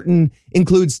certain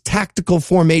includes tactical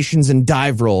formations and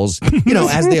dive rolls,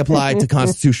 as they apply to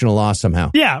constitutional law somehow.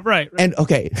 Yeah, right. And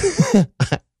okay,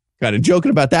 kind of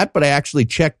joking about that, but I actually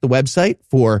checked the website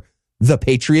for the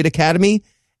Patriot Academy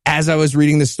as I was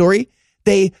reading the story.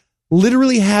 They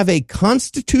literally have a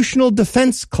constitutional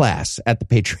defense class at the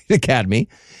Patriot Academy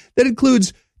that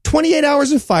includes 28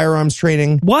 hours of firearms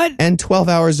training. What? And 12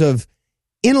 hours of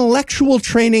intellectual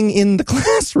training in the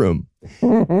classroom.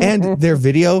 And their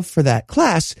video for that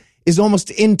class is almost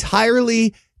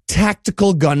entirely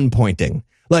tactical gun pointing.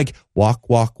 Like walk,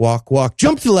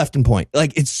 jump to the left and point.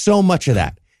 Like it's so much of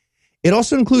that. It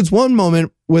also includes one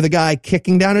moment with a guy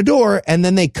kicking down a door and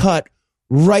then they cut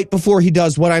right before he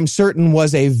does what I'm certain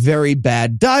was a very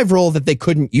bad dive roll that they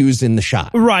couldn't use in the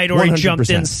shot. Right, or 100%. He jumped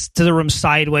 100%. into the room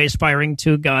sideways, firing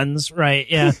 2 guns. Right,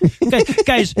 yeah.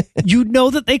 Guys, you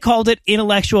know that they called it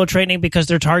intellectual training because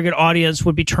their target audience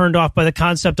would be turned off by the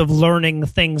concept of learning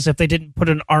things if they didn't put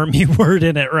an army word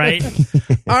in it, right?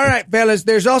 All right, fellas,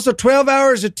 there's also 12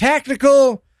 hours of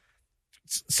tactical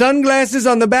sunglasses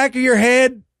on the back of your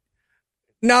head.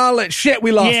 Knowledge. Shit,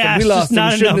 we lost them. We lost them.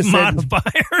 Not enough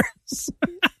modifiers.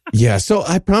 Yeah, so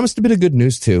I promised a bit of good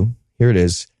news, too. Here it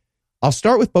is. I'll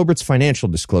start with Boebert's financial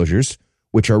disclosures,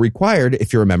 which are required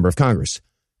if you're a member of Congress.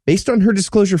 Based on her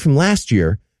disclosure from last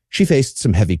year, she faced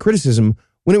some heavy criticism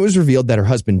when it was revealed that her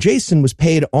husband, Jason, was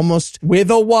paid almost with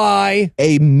a Y,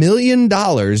 $1 million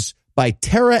by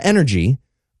Terra Energy,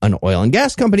 an oil and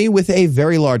gas company with a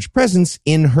very large presence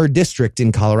in her district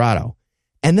in Colorado.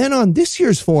 And then on this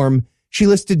year's form, she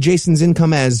listed Jason's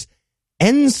income as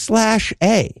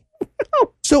N/A.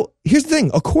 So here's the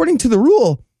thing. According to the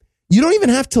rule, you don't even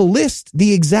have to list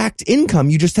the exact income.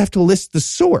 You just have to list the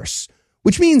source,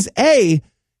 which means A,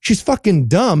 she's fucking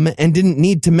dumb and didn't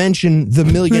need to mention the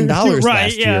 $1 million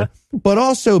last year. But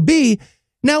also B,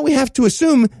 now we have to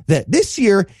assume that this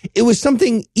year it was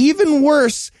something even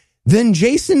worse than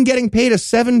Jason getting paid a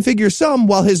 7-figure sum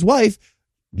while his wife,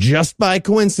 just by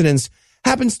coincidence,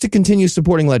 happens to continue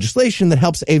supporting legislation that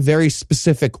helps a very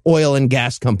specific oil and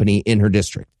gas company in her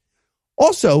district.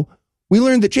 Also, we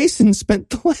learned that Jason spent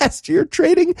the last year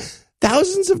trading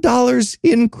thousands of dollars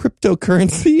in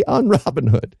cryptocurrency on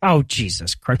Robinhood. Oh,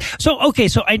 Jesus Christ.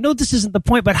 So I know this isn't the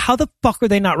point, but how the fuck are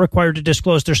they not required to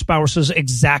disclose their spouse's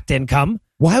exact income?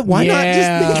 Why not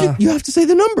just make it? You have to say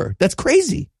the number. That's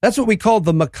crazy. That's what we call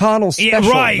the McConnell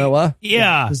special, Noah.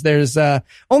 Yeah. Because there's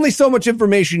only so much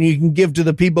information you can give to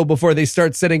the people before they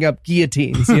start setting up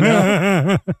guillotines, you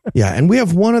know? Yeah, and we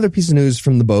have one other piece of news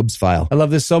from the Bobes file. I love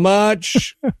this so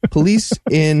much. Police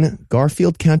in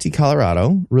Garfield County,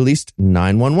 Colorado, released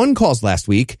 911 calls last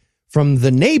week from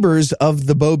the neighbors of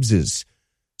the Bobeses.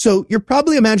 So you're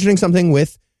probably imagining something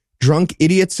with drunk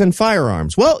idiots and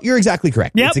firearms. Well, you're exactly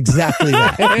correct. Yep. It's exactly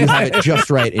that. You have it just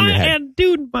right in your head. And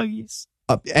dune buggies.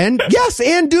 And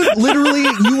literally,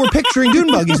 you were picturing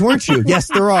dune buggies, weren't you? Yes,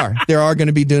 there are. There are going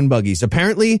to be dune buggies.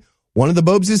 Apparently, one of the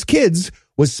Bobeses' kids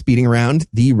was speeding around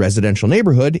the residential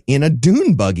neighborhood in a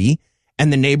dune buggy,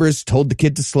 and the neighbors told the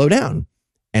kid to slow down.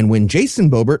 And when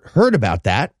Jason Boebert heard about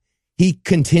that, he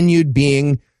continued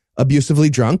being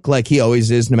abusively drunk, like he always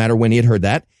is, no matter when he had heard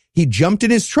that. He jumped in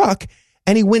his truck,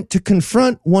 and he went to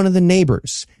confront one of the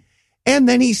neighbors. And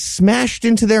then he smashed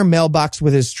into their mailbox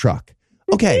with his truck.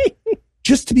 Okay,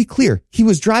 just to be clear, he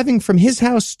was driving from his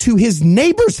house to his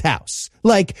neighbor's house,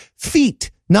 like feet,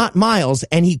 not miles,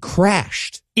 and he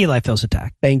crashed. Eli feels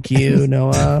attacked. Thank you,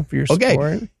 Noah, for your support.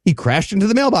 Okay, he crashed into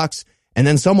the mailbox, and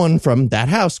then someone from that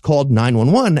house called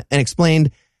 911 and explained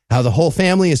how the whole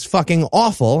family is fucking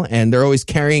awful, and they're always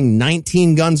carrying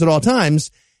 19 guns at all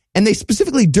times. And they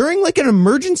specifically, during like an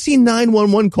emergency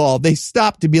 911 call, they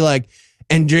stopped to be like,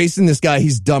 and Jason, this guy,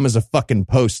 he's dumb as a fucking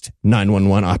post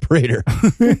 911 operator.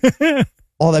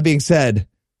 All that being said,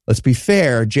 let's be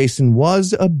fair. Jason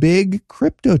was a big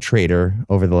crypto trader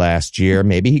over the last year.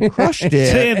 Maybe he crushed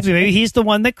it. Maybe he's the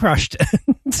one that crushed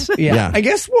it. Yeah. I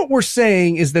guess what we're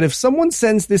saying is that if someone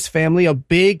sends this family a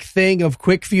big thing of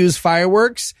quick fuse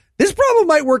fireworks, this problem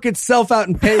might work itself out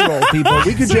in payroll, people.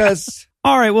 We could just...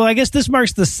 All right, well, I guess this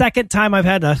marks the second time I've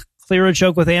had to clear a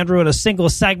joke with Andrew in a single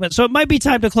segment, so it might be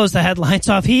time to close the headlines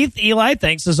off. Heath, Eli,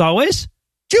 thanks as always.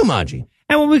 Jumanji.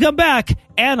 And when we come back,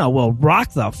 Anna will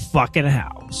rock the fucking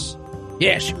house.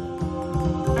 Yes.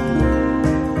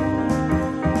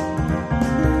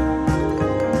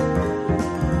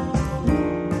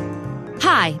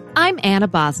 Hi, I'm Anna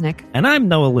Bosnick. And I'm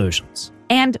No Illusions.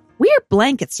 And we're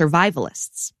blanket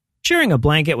survivalists. Sharing a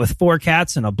blanket with 4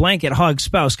 cats and a blanket hog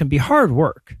spouse can be hard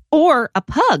work. Or a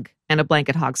pug and a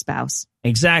blanket hog spouse.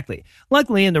 Exactly.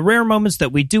 Luckily, in the rare moments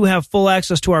that we do have full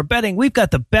access to our bedding, we've got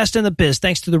the best in the biz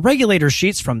thanks to the regulator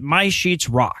sheets from My Sheets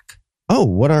Rock. Oh,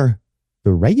 what are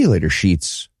the regulator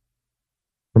sheets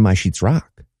from My Sheets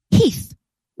Rock? Heath,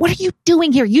 what are you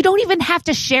doing here? You don't even have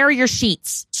to share your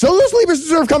sheets. Solo sleepers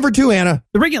deserve comfort too, Anna.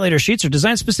 The regulator sheets are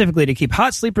designed specifically to keep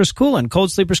hot sleepers cool and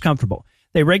cold sleepers comfortable.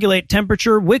 They regulate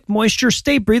temperature, wick moisture,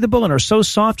 stay breathable, and are so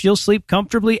soft you'll sleep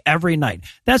comfortably every night.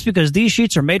 That's because these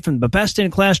sheets are made from the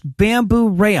best-in-class bamboo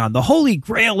rayon, the holy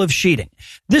grail of sheeting.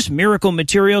 This miracle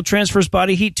material transfers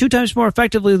body heat 2 times more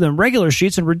effectively than regular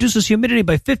sheets and reduces humidity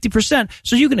by 50%,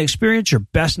 so you can experience your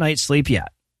best night's sleep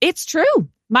yet. It's true.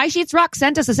 My Sheets Rock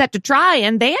sent us a set to try,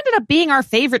 and they ended up being our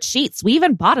favorite sheets. We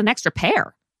even bought an extra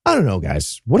pair. I don't know,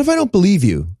 guys. What if I don't believe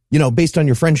you? You know, based on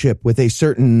your friendship with a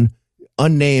certain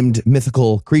unnamed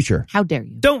mythical creature. How dare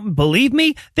you? Don't believe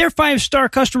me? Their 5-star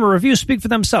customer reviews speak for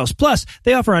themselves. Plus,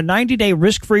 they offer a 90-day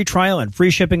risk-free trial and free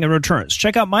shipping and returns.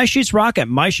 Check out My Sheets Rock at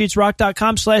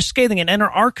mysheetsrock.com/scathing and enter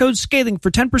our code scathing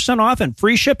for 10% off and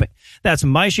free shipping. That's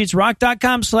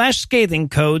mysheetsrock.com/scathing,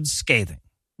 code scathing.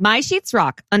 My Sheets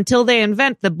Rock. Until they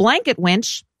invent the blanket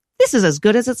winch, this is as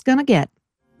good as it's gonna get.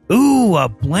 Ooh, a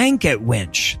blanket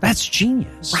winch. That's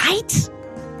genius. Right?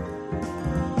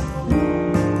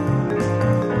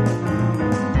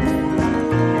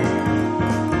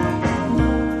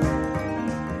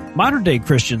 Modern-day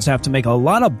Christians have to make a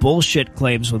lot of bullshit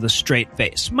claims with a straight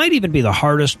face. Might even be the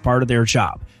hardest part of their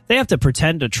job. They have to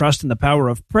pretend to trust in the power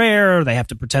of prayer. They have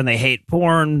to pretend they hate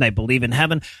porn. They believe in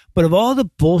heaven. But of all the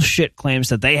bullshit claims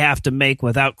that they have to make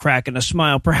without cracking a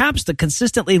smile, perhaps the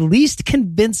consistently least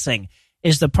convincing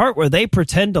is the part where they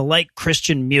pretend to like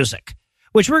Christian music,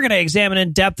 which we're going to examine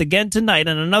in depth again tonight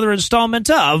in another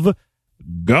installment of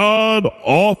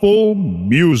God-awful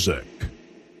music.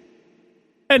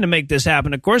 And to make this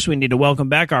happen, of course, we need to welcome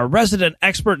back our resident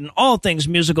expert in all things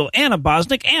musical, Anna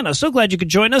Bosnick. Anna, so glad you could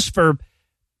join us for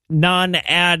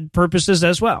non-ad purposes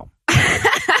as well.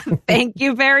 Thank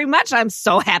you very much. I'm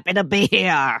so happy to be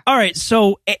here. All right,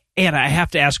 so, Anna, I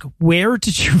have to ask, where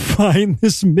did you find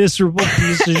this miserable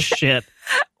piece of shit?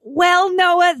 Well,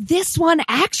 Noah, this one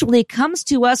actually comes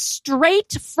to us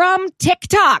straight from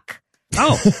TikTok.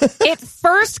 Oh. It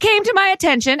first came to my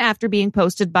attention after being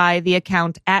posted by the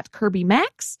account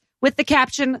 @KirbyMax with the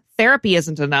caption, "Therapy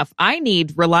isn't enough. I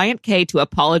need Reliant K to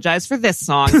apologize for this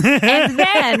song."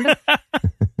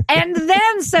 And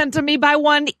then sent to me by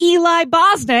one Eli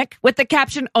Bosnick with the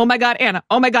caption, "Oh my God, Anna.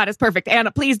 Oh my God, it's perfect.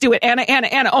 Anna, please do it. Anna.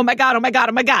 Oh my God, oh my God,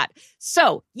 oh my God."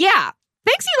 So, yeah.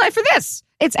 Thanks, Eli, for this.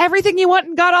 It's everything you want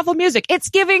in god-awful music. It's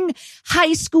giving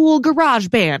high school garage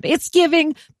band. It's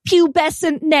giving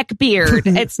pubescent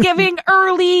neckbeard. It's giving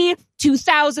early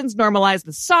 2000s normalized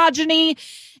misogyny.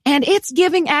 And it's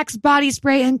giving Axe body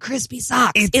spray and crispy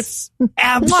socks. It's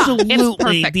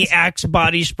absolutely it's the Axe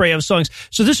body spray of songs.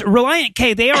 So this Reliant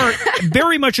K, they are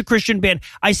very much a Christian band.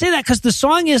 I say that because the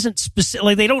song isn't specific.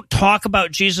 Like, they don't talk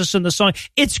about Jesus in the song.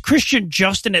 It's Christian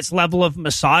just in its level of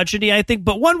misogyny, I think.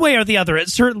 But one way or the other, it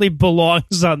certainly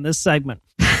belongs on this segment.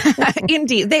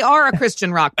 Indeed. They are a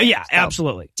Christian rock band. Yeah,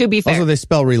 absolutely. To be fair. Also, they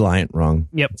spell Reliant wrong.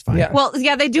 Yep. It's fine. Yeah. Well,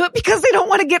 yeah, they do it because they don't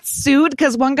want to get sued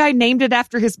because one guy named it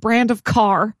after his brand of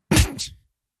car.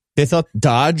 They thought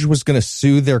Dodge was going to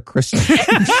sue their Christian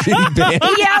shitty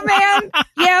band.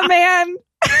 Yeah, man.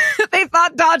 They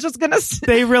thought Dodge was going to sue.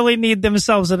 They really need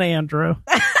themselves an Andrew.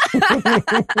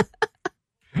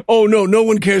 Oh, no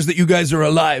one cares that you guys are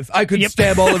alive. I could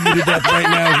stab all of you to death right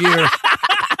now here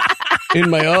in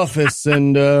my office,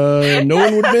 and no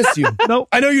one would miss you. Nope.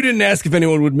 I know you didn't ask if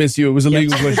anyone would miss you. It was a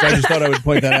legal question. I just thought I would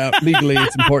point that out. Legally,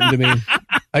 it's important to me.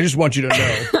 I just want you to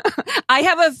know. I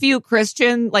have a few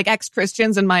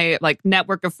ex-Christians in my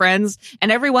network of friends. And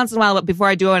every once in a while, before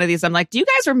I do one of these, I'm like, do you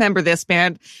guys remember this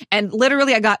band? And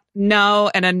literally I got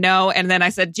no and a no. And then I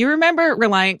said, do you remember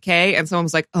Reliant K? And someone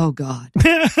was like, oh God.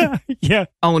 Yeah.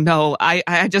 Oh no. I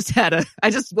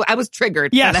was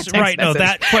triggered. Yes, right. No,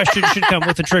 that question should come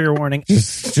with a trigger warning.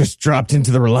 Just dropped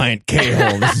into the Reliant K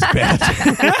hole. This is bad.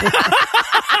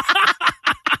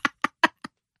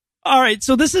 All right,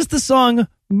 so this is the song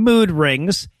Mood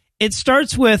Rings. It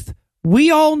starts with,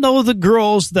 "We all know the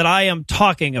girls that I am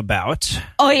talking about."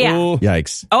 Oh, yeah. Oh,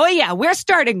 yikes. Oh, yeah. We're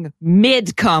starting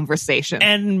mid-conversation.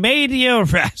 And made you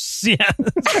rest. Yeah.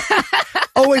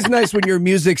 Always nice when your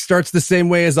music starts the same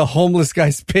way as a homeless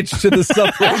guy's pitch to the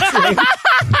subway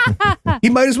train. He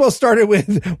might as well start it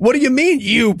with, "What do you mean,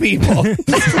 you people?"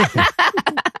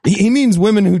 He means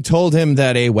women who told him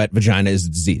that a wet vagina is a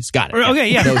disease. Got it. Okay,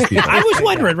 yeah. Those people. I was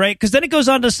wondering, right? Because then it goes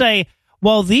on to say,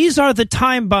 "Well, these are the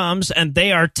time bombs and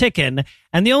they are ticking.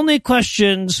 And the only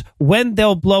question's when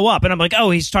they'll blow up." And I'm like,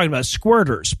 oh, he's talking about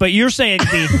squirters. But you're saying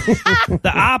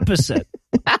the opposite.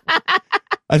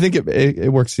 I think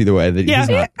it works either way. That he's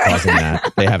not causing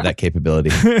that. They have that capability.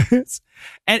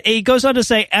 And he goes on to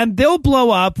say, "And they'll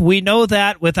blow up. We know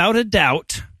that without a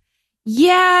doubt."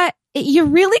 Yeah. You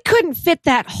really couldn't fit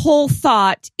that whole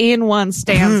thought in one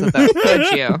stanza, though, could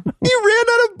you? You ran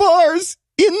out of bars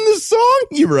in the song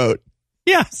you wrote.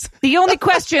 Yes. The only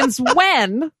question's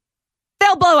when.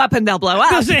 They'll blow up and they'll blow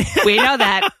up. We know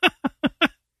that.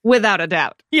 Without a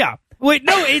doubt. Yeah. Wait,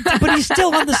 no, but he's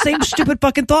still on the same stupid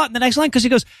fucking thought in the next line, because he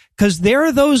goes, "Because there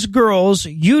are those girls,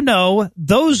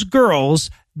 those girls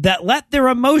that let their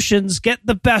emotions get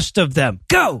the best of them."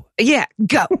 Go. Yeah,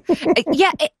 go.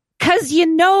 Yeah. Because you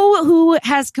know who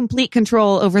has complete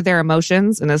control over their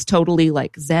emotions and is totally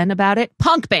zen about it?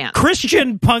 Punk bands.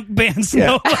 Christian punk bands,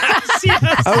 no less.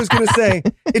 Yes. I was going to say,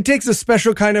 it takes a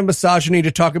special kind of misogyny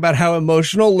to talk about how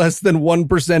emotional less than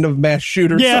 1% of mass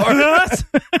shooters are.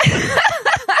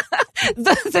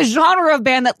 The genre of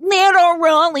band that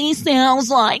literally sounds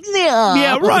like this.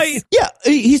 Yeah, right. Yeah,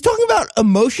 he's talking about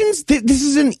emotions. This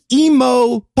is an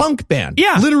emo punk band.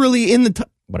 Yeah. Literally in the...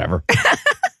 whatever.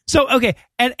 So, okay,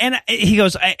 and he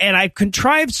goes, "And I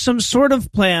contrived some sort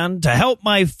of plan to help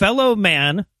my fellow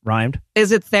man," rhymed.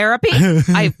 Is it therapy?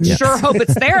 I sure hope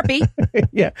it's therapy.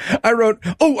 Yeah. I wrote,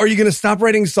 "Oh, are you going to stop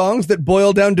writing songs that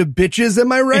boil down to bitches,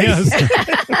 am I right?"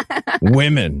 Yes.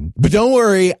 Women. But don't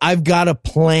worry, I've got a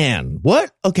plan.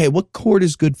 What? Okay, what chord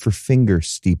is good for finger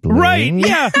steepling? Right,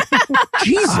 yeah.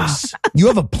 Jesus. You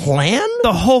have a plan?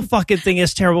 The whole fucking thing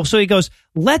is terrible. So he goes,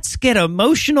 "Let's get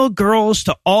emotional girls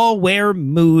to all wear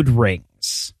mood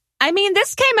rings." I mean,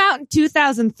 this came out in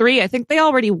 2003. I think they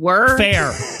already were.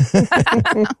 Fair.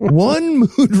 One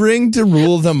mood ring to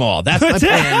rule them all. That's my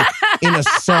plan. in a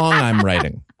song I'm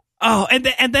writing. Oh,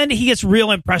 and then he gets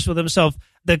real impressed with himself.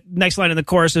 The next line in the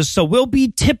chorus is, so we'll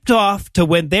be tipped off to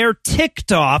when they're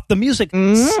ticked off. The music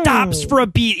stops for a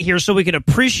beat here so we can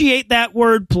appreciate that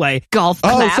wordplay. Golf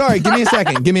clap. Oh, sorry. Give me a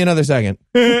second. Give me another second.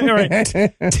 All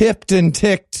right. Tipped and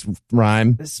ticked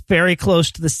rhyme. It's very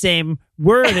close to the same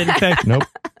word, in fact. Nope.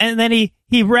 And then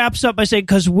he wraps up by saying,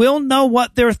 because we'll know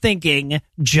what they're thinking,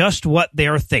 just what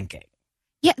they're thinking.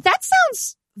 Yeah, that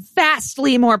sounds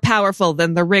vastly more powerful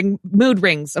than the mood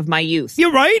rings of my youth.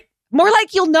 You're right. More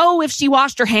like you'll know if she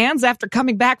washed her hands after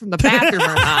coming back from the bathroom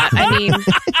or not. I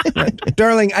mean,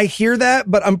 Darling, I hear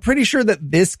that, but I'm pretty sure that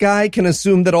this guy can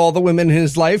assume that all the women in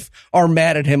his life are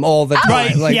mad at him all the time.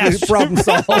 Right, Like, yes. problem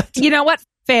solved. you know what?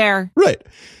 Fair. Right.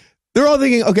 They're all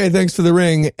thinking, okay, thanks for the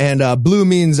ring. And blue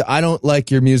means I don't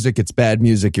like your music. It's bad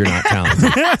music. You're not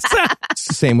talented. It's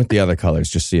the same with the other colors,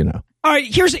 just so you know. All right,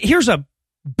 here's a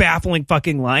baffling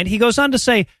fucking line. He goes on to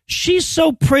say, she's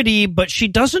so pretty, but she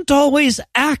doesn't always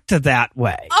act that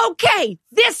way. Okay,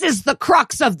 this is the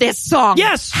crux of this song.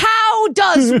 Yes. How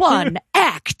does one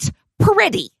act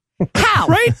pretty? How?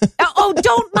 Right? Oh,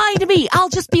 don't mind me. I'll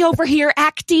just be over here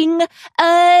acting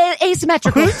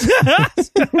asymmetrical.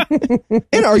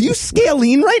 And are you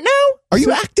scalene right now? Are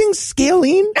you acting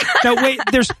scalene? Now wait,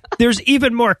 there's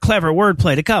even more clever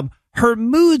wordplay to come. Her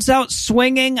mood's out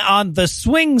swinging on the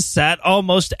swing set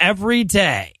almost every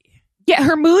day. Yeah,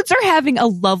 her moods are having a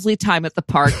lovely time at the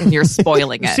park and you're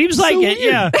spoiling it. Seems like it,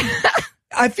 yeah.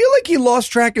 I feel like he lost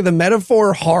track of the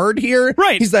metaphor hard here.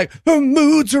 Right. He's like, her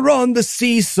moods are on the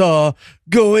seesaw,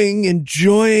 going,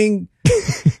 enjoying.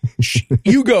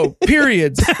 You go,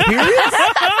 periods. Periods?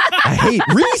 I hate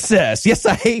recess. Yes,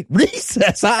 I hate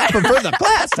recess. I prefer the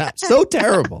class time. So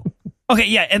terrible. Okay,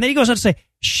 yeah, and then he goes on to say,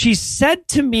 she said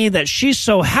to me that she's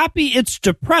so happy it's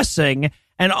depressing,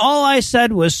 and all I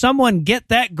said was, someone get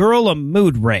that girl a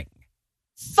mood ring.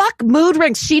 Fuck mood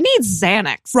rings. She needs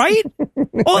Xanax. Right?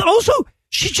 Also,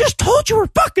 she just told you her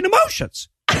fucking emotions.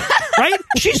 Right?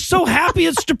 She's so happy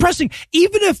it's depressing.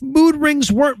 Even if mood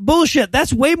rings weren't bullshit,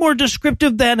 that's way more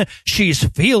descriptive than she's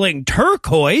feeling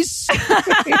turquoise.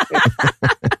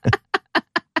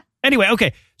 Anyway,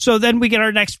 okay, so then we get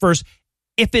our next verse.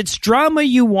 If it's drama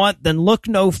you want, then look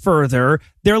no further.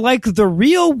 They're like the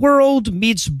real world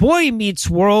meets Boy Meets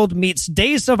World meets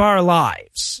Days of Our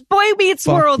Lives. Boy Meets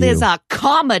Fuck World you. is a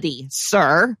comedy,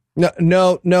 sir.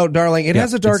 No, darling. It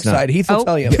has a dark it's not. side. Heath will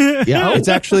tell you. Yeah, it's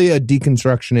actually a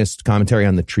deconstructionist commentary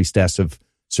on the tristesse of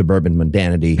suburban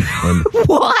mundanity and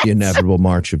What? the inevitable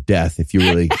march of death, if you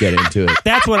really get into it,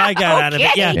 That's what I got out of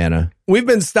it, yeah. Anna. We've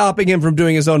been stopping him from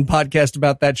doing his own podcast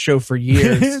about that show for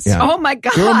years. Yeah. Oh my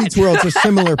God. Girl Meets World's a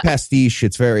similar pastiche.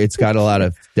 It's got a lot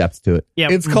of depth to it. Yeah.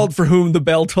 It's called For Whom the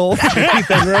Bell Tolls.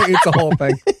 Right? It's a whole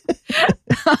thing.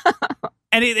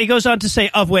 And it goes on to say,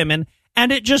 of women,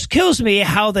 and it just kills me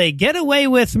how they get away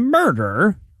with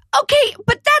murder. Okay,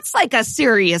 but that's like a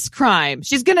serious crime.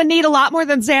 She's going to need a lot more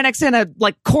than Xanax and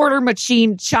a quarter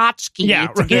machine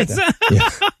tchotchke to get.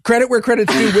 Credit where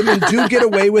credit's due. Women do get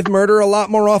away with murder a lot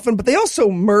more often, but they also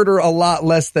murder a lot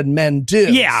less than men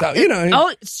do. Yeah. So, you know.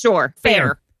 Oh, sure.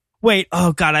 Fair. Wait,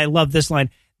 oh God, I love this line.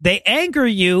 They anger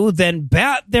you, then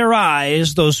bat their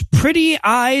eyes, those pretty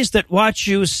eyes that watch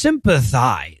you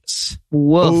sympathize.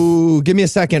 Woof. Ooh, give me a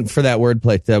second for that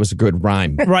wordplay. That was a good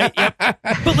rhyme. Right? Yep.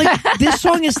 But this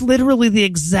song is literally the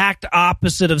exact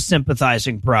opposite of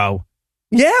sympathizing, bro.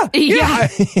 Yeah. Yeah.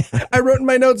 I wrote in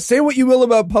my notes, say what you will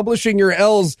about publishing your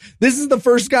L's. This is the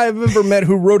first guy I've ever met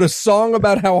who wrote a song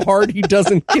about how hard he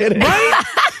doesn't get it. Right?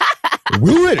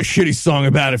 We'll write a shitty song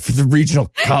about it for the Regional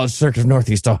College Circuit of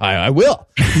Northeast Ohio. I will.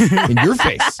 In your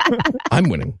face. I'm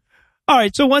winning. All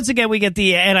right, so once again, we get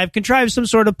and I've contrived some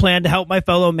sort of plan to help my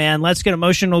fellow man. Let's get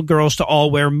emotional girls to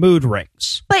all wear mood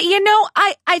rings. But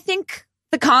I think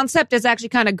the concept is actually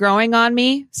kind of growing on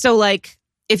me. So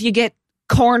if you get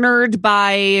cornered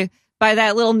by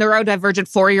that little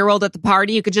neurodivergent 4-year-old at the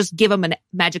party, you could just give him a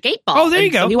magic 8-ball. Oh, there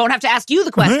you go. So he won't have to ask you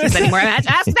the questions anymore.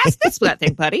 Ask this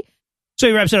thing, buddy. So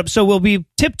he wraps it up. So we'll be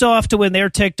tipped off to when they're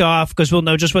ticked off because we'll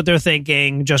know just what they're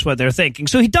thinking.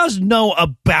 So he does know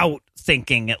about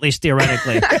thinking, at least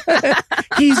theoretically.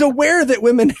 He's aware that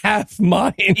women have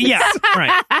minds. Yeah,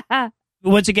 right.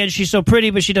 Once again, she's so pretty,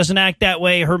 but she doesn't act that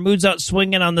way. Her mood's out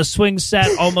swinging on the swing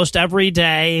set almost every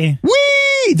day.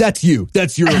 Whee! That's you.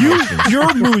 That's your emotions.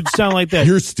 Your moods sound like that.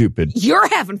 You're stupid. You're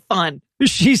having fun.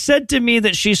 She said to me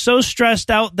that she's so stressed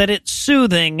out that it's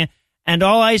soothing, and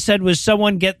all I said was,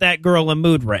 someone get that girl a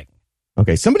mood ring.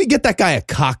 Okay, somebody get that guy a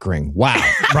cock ring. Wow.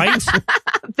 Right?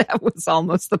 That was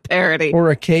almost the parody.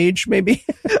 Or a cage, maybe.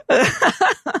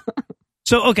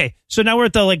 So now we're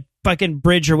at the like fucking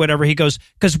bridge or whatever. He goes,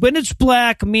 because when it's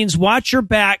black means watch your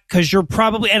back because you're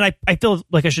probably, and I feel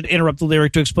like I should interrupt the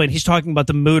lyric to explain. He's talking about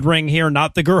the mood ring here,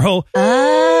 not the girl.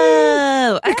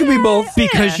 Oh, It could be both.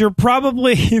 Because you're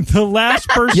probably the last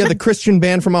person Yeah, the Christian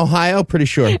band from Ohio, pretty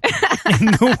sure. in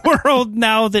the world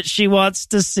now that she wants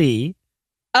to see.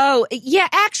 Oh, yeah,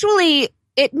 actually,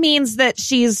 it means that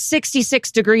she's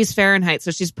 66 degrees Fahrenheit,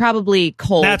 so she's probably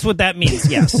cold. That's what that means,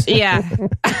 yes. Yeah.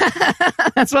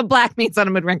 That's what black means on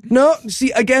a mood ring. No,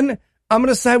 see, again, I'm going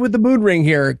to side with the mood ring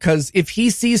here, because if he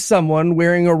sees someone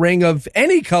wearing a ring of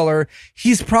any color,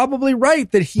 he's probably right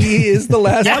that he is the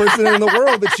last person in the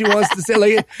world that she wants to say.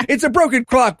 Like, it's a broken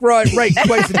clock, right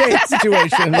twice a day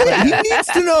situation. He needs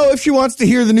to know if she wants to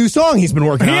hear the new song he's been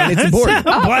working on. It's important.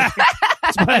 Black.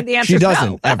 The answer's She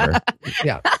doesn't, ever.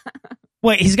 Yeah.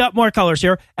 Wait, he's got more colors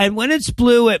here. And when it's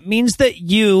blue, it means that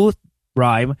you,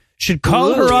 rhyme, should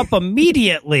call her up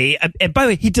immediately. And by the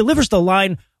way, he delivers the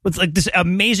line with like this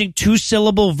amazing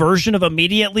 2-syllable version of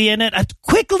immediately in it.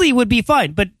 Quickly would be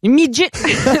fine, but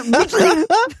Immediately.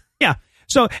 yeah.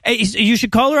 So you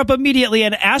should call her up immediately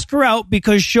and ask her out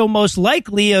because she'll most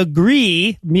likely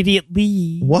agree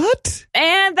immediately. What?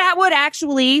 And that would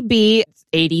actually be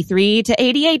 83 to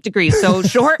 88 degrees. So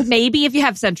short, maybe if you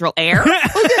have central air.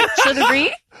 Should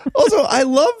agree. Also, I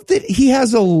love that he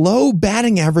has a low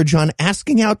batting average on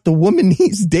asking out the woman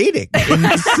he's dating in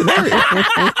this scenario.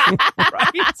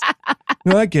 Right?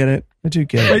 No, I get it. I do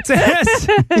get it.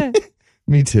 It's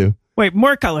Me too. Wait,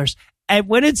 more colors. And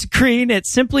when it's green, it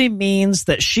simply means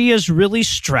that she is really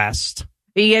stressed.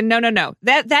 Yeah, no.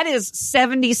 That is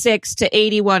 76 to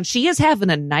 81. She is having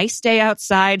a nice day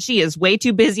outside. She is way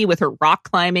too busy with her rock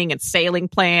climbing and sailing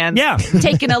plans. Yeah.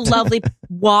 Taking a lovely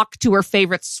walk to her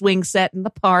favorite swing set in the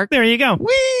park. There you go.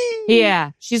 Whee!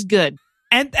 Yeah, she's good.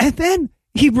 And then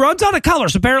he runs out of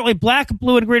colors. Apparently, black,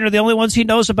 blue, and green are the only ones he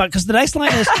knows about because the next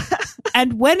line is,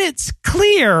 and when it's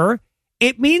clear,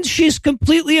 it means she's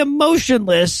completely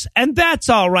emotionless, and that's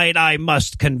all right, I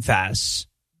must confess.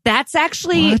 That's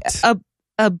actually What?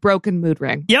 a broken mood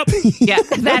ring. Yep. Yeah,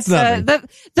 that's the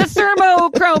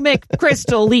thermochromic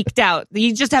crystal leaked out.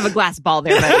 You just have a glass ball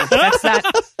there, buddy.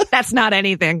 That's not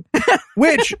anything.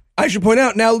 Which, I should point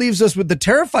out, now leaves us with the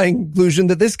terrifying conclusion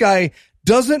that this guy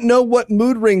doesn't know what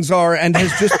mood rings are and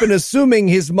has just been assuming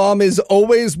his mom is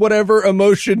always whatever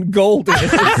emotion gold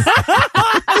is.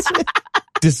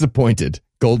 Disappointed.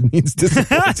 Gold means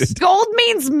disappointed. Gold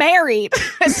means married.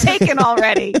 It's taken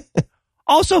already.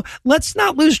 Also, let's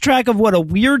not lose track of what a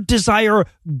weird desire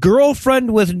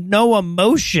girlfriend with no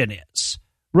emotion is.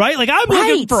 Right? Like, I'm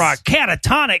looking for a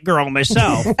catatonic girl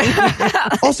myself.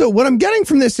 Also, what I'm getting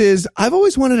from this is I've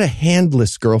always wanted a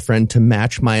handless girlfriend to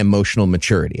match my emotional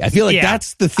maturity. I feel like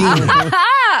that's the theme.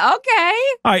 Okay.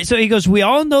 All right, so he goes, we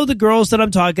all know the girls that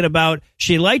I'm talking about.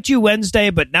 She liked you Wednesday,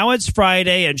 but now it's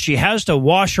Friday, and she has to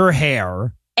wash her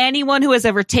hair. Anyone who has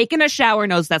ever taken a shower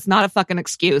knows that's not a fucking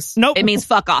excuse. Nope. It means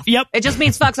fuck off. Yep. It just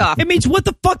means fucks off. It means, what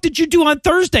the fuck did you do on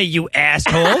Thursday, you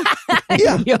asshole?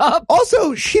 Yeah. Yup.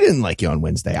 Also, she didn't like you on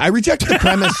Wednesday. I reject the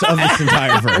premise of this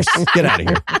entire verse. Get out of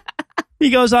here. He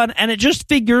goes on, and it just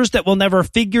figures that we'll never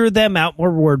figure them out.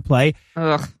 More wordplay.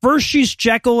 Ugh. First she's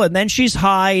Jekyll, and then she's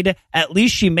Hyde. At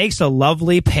least she makes a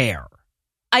lovely pair.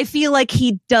 I feel like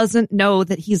he doesn't know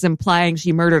that he's implying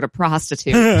she murdered a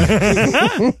prostitute.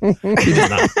 He did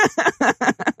not.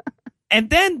 And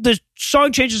then the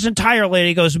song changes entirely, and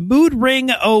he goes, mood ring,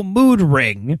 oh, mood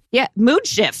ring. Yeah, mood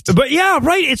shift. But yeah,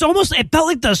 right. It felt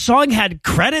like the song had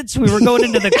credits. We were going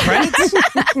into the credits.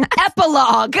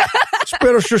 Epilogue.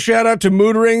 Special shout out to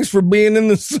mood rings for being in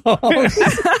the song.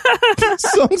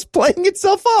 Song's playing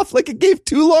itself off like it gave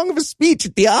too long of a speech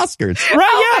at the Oscars. Right,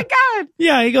 Oh yeah. my God.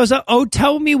 Yeah, he goes, oh,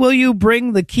 tell me, will you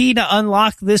bring the key to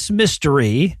unlock this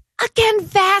mystery? Again,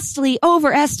 vastly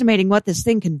overestimating what this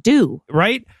thing can do.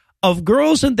 Right? Of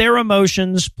girls and their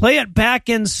emotions, play it back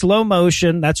in slow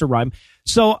motion. That's a rhyme.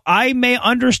 So I may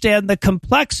understand the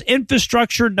complex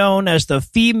infrastructure known as the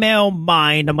female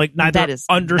mind. I'm like, neither That is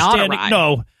understanding. not a rhyme.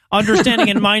 No, understanding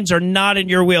and minds are not in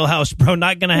your wheelhouse, bro.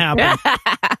 Not going to happen.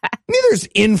 Neither's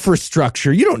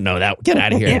infrastructure. You don't know that. Get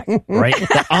out of here. Right?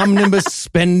 The omnibus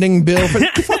spending bill.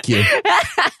 Fuck you.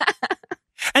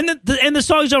 And the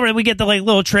song's over, and we get the like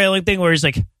little trailing thing where he's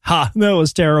like, "Ha, that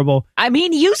was terrible." I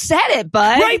mean, you said it,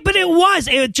 bud. Right, but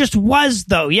it just was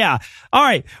though. Yeah. All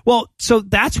right. Well, so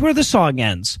that's where the song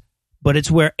ends. But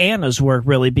it's where Anna's work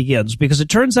really begins, because it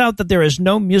turns out that there is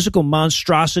no musical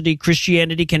monstrosity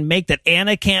Christianity can make that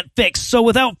Anna can't fix. So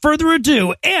without further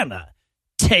ado, Anna,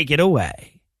 take it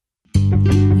away.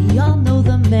 We all know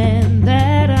the men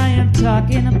that I am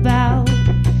talking about.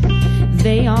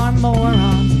 They are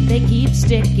morons. they keep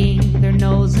sticking their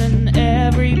nose in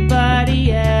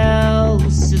everybody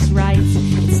else's rights.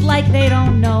 It's like they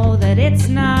don't know that it's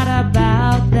not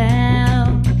about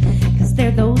them. 'Cause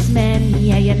they're those men,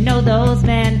 yeah, you know those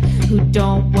men who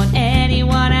don't want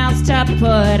anyone else to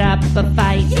put up a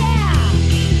fight. Yeah!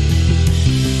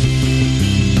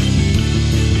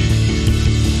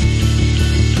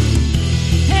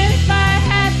 And if I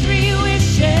had 3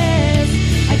 wishes,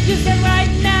 I'd use them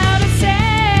right now to say,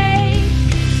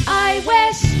 I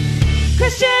wish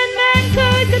Christian men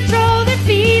could control their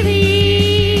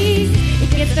feelings. It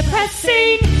gets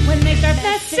depressing when they start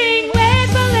messing with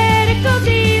political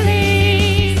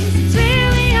dealings. It's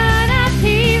really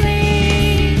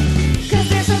unappealing, 'cause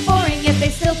they're so boring yet they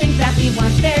still think that we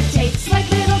want their takes. Like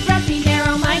little grumpy,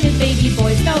 narrow-minded baby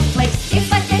boys, no flakes.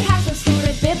 It's like they have some sort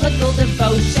of biblical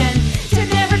devotion to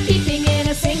never keeping in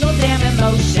a single damn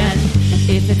emotion.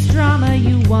 If it's drama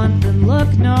you want, then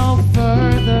look no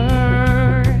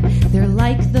further. They're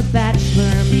like The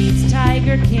Bachelor meets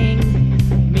Tiger King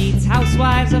meets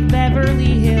Housewives of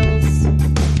Beverly Hills.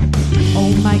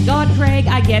 Oh my God, Craig,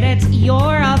 I get it.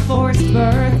 You're a forced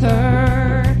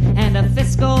birther and a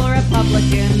fiscal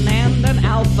Republican and an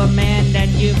alpha man,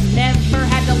 and you've never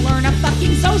had to learn a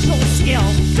fucking social skill.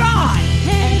 God!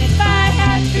 And if I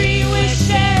had 3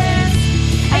 wishes,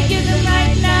 I'd give them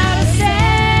right now to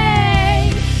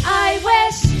say, I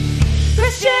wish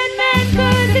Christian men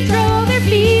could control their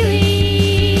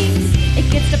feelings. It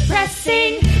gets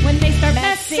depressing when they start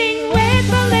messing with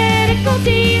political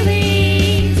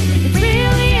dealings. It's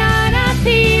really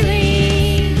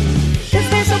unappealing, 'cause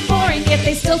they're so boring yet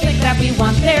they still think that we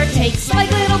want their takes. Like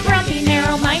little grumpy,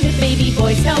 narrow-minded baby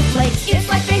boy snowflakes. It's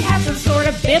like they have some sort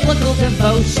of biblical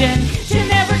devotion to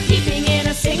never keeping in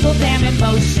a single damn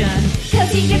emotion.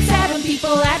 'Cause he gets sad when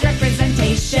people add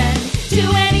representation to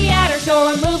any ad or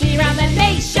show or movie around the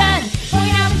nation.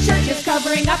 Point out churches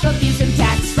covering up abuse and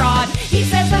tax fraud. He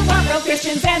says there weren't real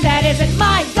Christians and that isn't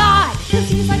my God. 'Cause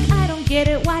he's like, I don't get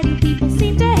it, why do people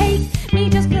seem to hate me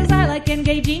just 'cause I like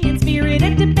engaging in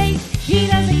spirited debate? He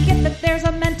doesn't get that there's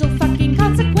a mental fucking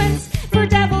consequence for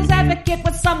devil's advocate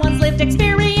with someone's lived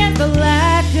experience. The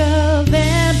lack of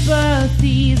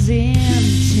empathy's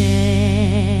intense.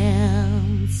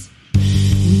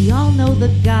 We all know the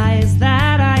guys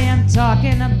that I am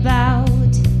talking about.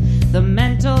 The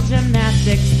mental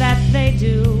gymnastics that they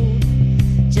do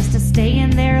just to stay in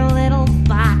their little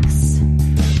box.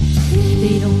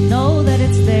 They don't know that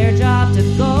it's their job to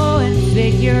go and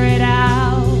figure it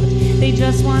out. They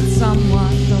just want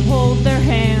someone to hold their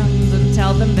hands and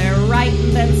tell them they're right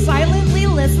and then silently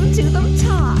listen to them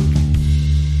talk.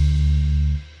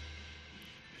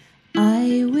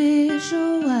 I wish,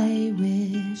 oh I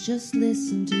wish, just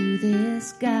listen to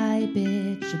this guy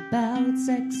bitch about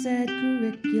sex ed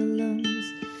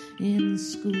curriculums in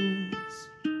schools.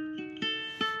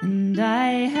 And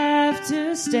I have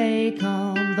to stay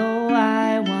calm, though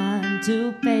I want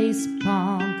to face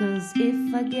palm, 'cause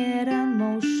if I get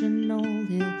emotional,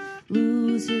 he'll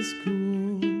lose his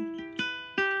cool.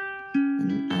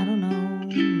 And I don't know,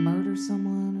 murder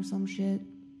someone or some shit.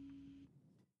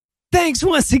 Thanks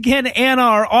once again, Anna.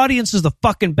 Our audience is the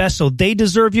fucking best, so they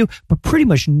deserve you, but pretty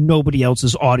much nobody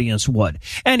else's audience would.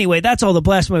 Anyway, that's all the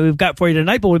blasphemy we've got for you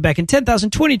tonight, but we'll be back in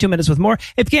 10,022 minutes with more.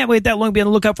 If you can't wait that long, be on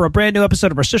the lookout for a brand new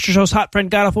episode of our sister show's Hot Friend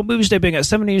God Awful Movies, debuting at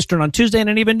 7 Eastern on Tuesday, and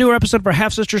an even newer episode of our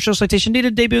half-sister show Citation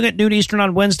Needed, debuting at noon Eastern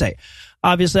on Wednesday.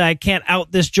 Obviously, I can't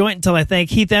out this joint until I thank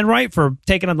Heath Enright for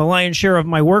taking on the lion's share of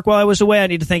my work while I was away. I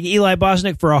need to thank Eli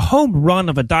Bosnick for a home run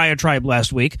of a diatribe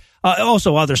last week.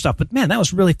 Also other stuff, but man, that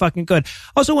was really fucking good.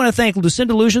 Also want to thank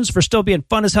Lucinda Illusions for still being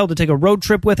fun as hell to take a road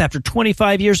trip with after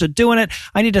 25 years of doing it.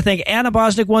 I need to thank Anna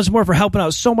Bosnick once more for helping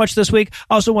out so much this week.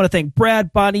 Also want to thank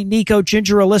Brad, Bonnie, Nico,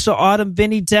 Ginger, Alyssa, Autumn,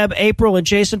 Vinny, Deb, April, and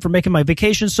Jason for making my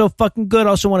vacation so fucking good.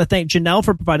 Also want to thank Janelle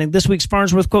for providing this week's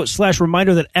Farnsworth quote /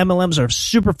 reminder that MLMs are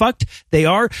super fucked. They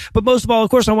are. But most of all, of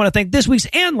course, I want to thank this week's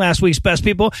and last week's best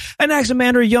people: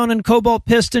 Anaximander, Yonan, Cobalt,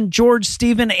 Piston, George,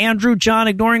 Stephen, Andrew, John,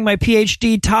 ignoring my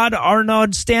PhD, Todd,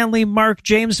 Arnaud, Stanley, Mark,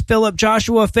 James, Philip,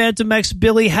 Joshua, Phantom X,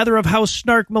 Billy, Heather of House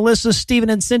Snark, Melissa, Stephen,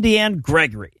 and Cindy, and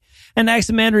Gregory. And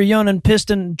Anaximander, Yonan,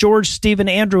 Piston, George, Stephen,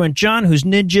 Andrew, and John, whose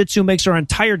ninjutsu makes our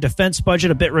entire defense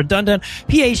budget a bit redundant.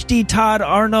 PhD, Todd,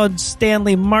 Arnold,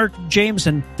 Stanley, Mark, James,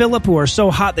 and Philip, who are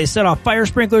so hot they set off fire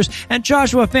sprinklers. And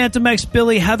Joshua, Phantom X,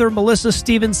 Billy, Heather, Melissa,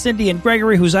 Stephen, Cindy, and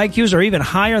Gregory, whose IQs are even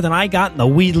higher than I got in the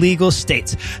weed legal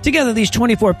states. Together, these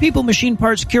 24 people, machine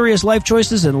parts, curious life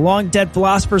choices, and long-dead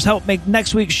philosophers help make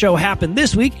next week's show happen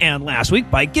this week and last week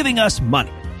by giving us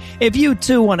money. If you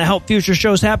too want to help future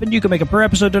shows happen, you can make a per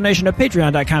episode donation at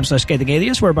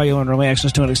patreon.com/scathingatheist, whereby you'll earn early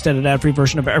access to an extended ad-free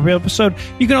version of every episode.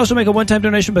 You can also make a one-time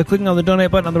donation by clicking on the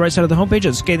donate button on the right side of the homepage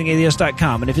at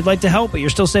scathingatheist.com. And if you'd like to help, but you're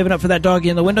still saving up for that doggy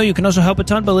in the window, you can also help a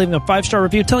ton by leaving a 5-star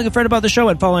review, telling a friend about the show,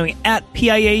 and following at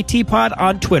PIATPod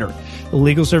on Twitter. The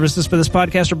legal services for this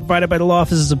podcast are provided by the law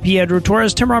offices of P. Andrew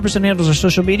Torres. Tim Robertson handles our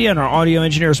social media, and our audio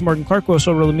engineer is Morgan Clark, who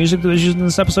also wrote the music that was used in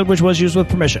this episode, which was used with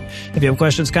permission. If you have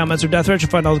questions, comments, or death threats,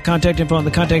 you'll find all the contact info on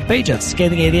the contact page at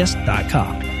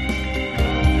scathingatheist.com.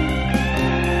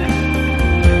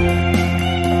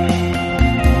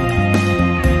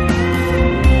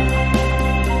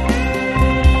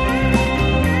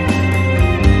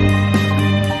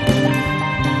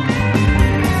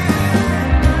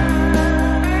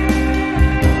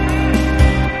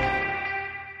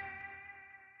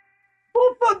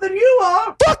 Than you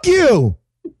are. Fuck you.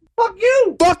 Fuck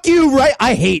you. Fuck you, right?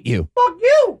 I hate you. Fuck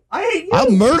you. I hate you. I'll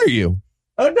murder you.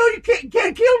 Oh, no, you can't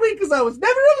kill me because I was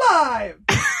never alive.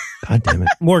 God damn it.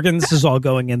 Morgan, this is all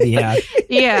going in the ad.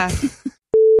 Yeah.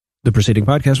 The preceding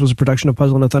podcast was a production of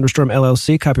Puzzle and a Thunderstorm,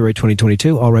 LLC, copyright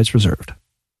 2022, all rights reserved.